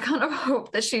 And I kind of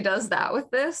hope that she does that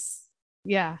with this,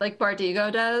 Yeah. like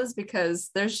Bardigo does, because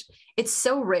it's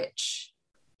so rich.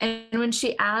 And when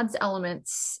she adds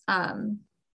elements,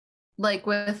 like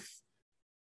with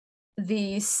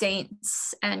the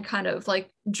saints, and kind of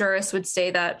like Juris would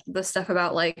say that the stuff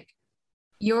about like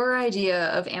your idea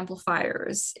of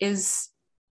amplifiers is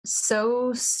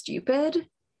so stupid.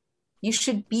 You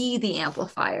should be the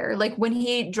amplifier. Like when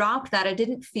he dropped that, it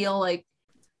didn't feel like,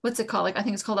 what's it called? Like I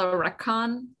think it's called a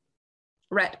retcon,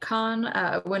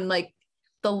 when like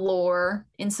the lore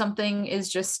in something is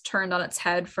just turned on its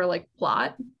head for like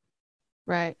plot.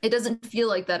 Right. It doesn't feel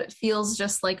like that. It feels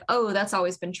just like, oh, that's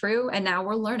always been true, and now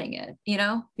we're learning it, you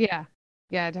know? Yeah.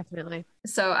 Yeah, definitely.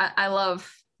 So I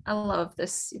love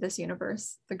this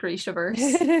universe, the Grisha verse.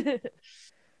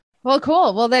 Well,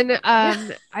 cool. Well, then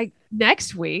I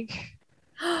next week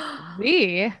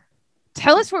we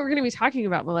tell us what we're going to be talking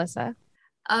about, Melissa.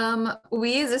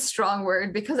 We is a strong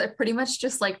word because I pretty much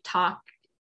just like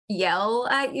yell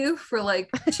at you for like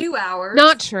 2 hours.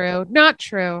 Not true. Not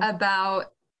true. About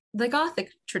the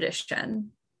Gothic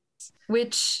tradition,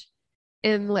 which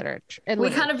in literature. We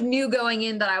kind of knew going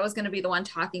in that I was going to be the one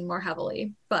talking more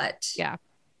heavily, but yeah,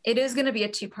 it is going to be a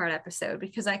 2-part episode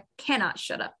because I cannot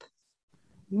shut up.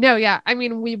 No, yeah. I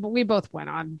mean, we both went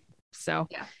on, so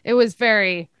yeah. It was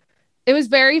very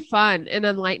fun and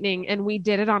enlightening, and we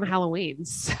did it on Halloween.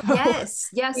 So yes,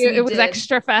 it was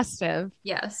extra festive.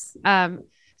 Yes.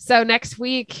 So next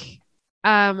week,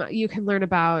 you can learn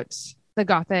about the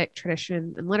Gothic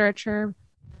tradition and literature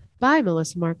by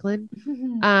Melissa Marklin.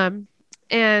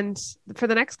 And for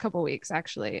the next couple weeks,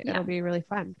 actually, it'll be really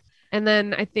fun. And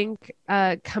then I think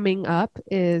coming up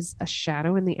is A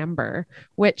Shadow in the Ember,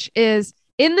 which is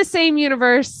in the same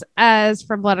universe as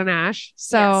From Blood and Ash.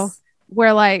 So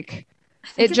we're like,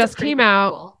 it just came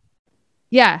out. Cool.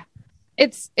 Yeah.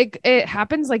 It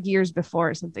happens like years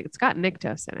before or something. It's got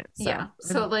Nyktos in it. So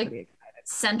So like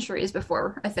centuries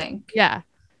before, I think. Yeah.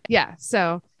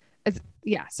 So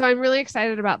so I'm really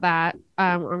excited about that.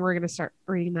 And we're going to start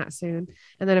reading that soon.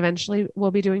 And then eventually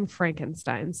we'll be doing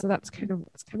Frankenstein. So that's kind of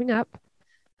what's coming up.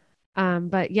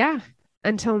 But yeah,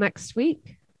 until next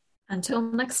week. Until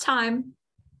next time.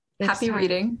 Happy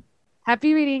reading.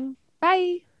 Happy reading.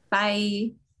 Bye.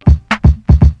 Bye.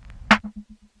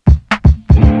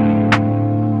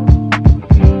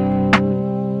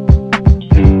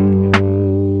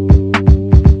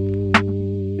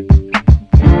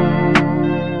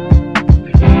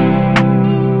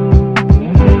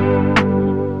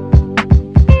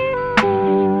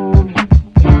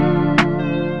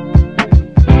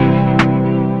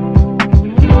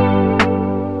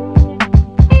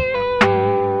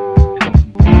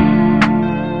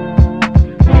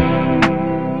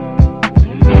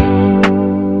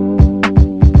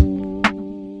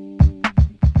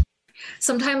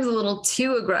 Sometimes a little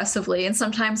too aggressively, and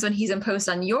sometimes when he's imposed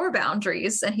on your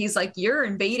boundaries and he's like, you're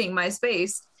invading my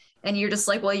space, and you're just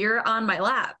like, well, you're on my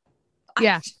lap.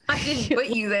 Yeah. I didn't put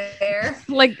you there.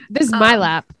 Like, this is my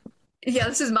lap. Yeah,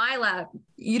 this is my lap.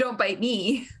 You don't bite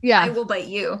me. Yeah. I will bite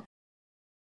you.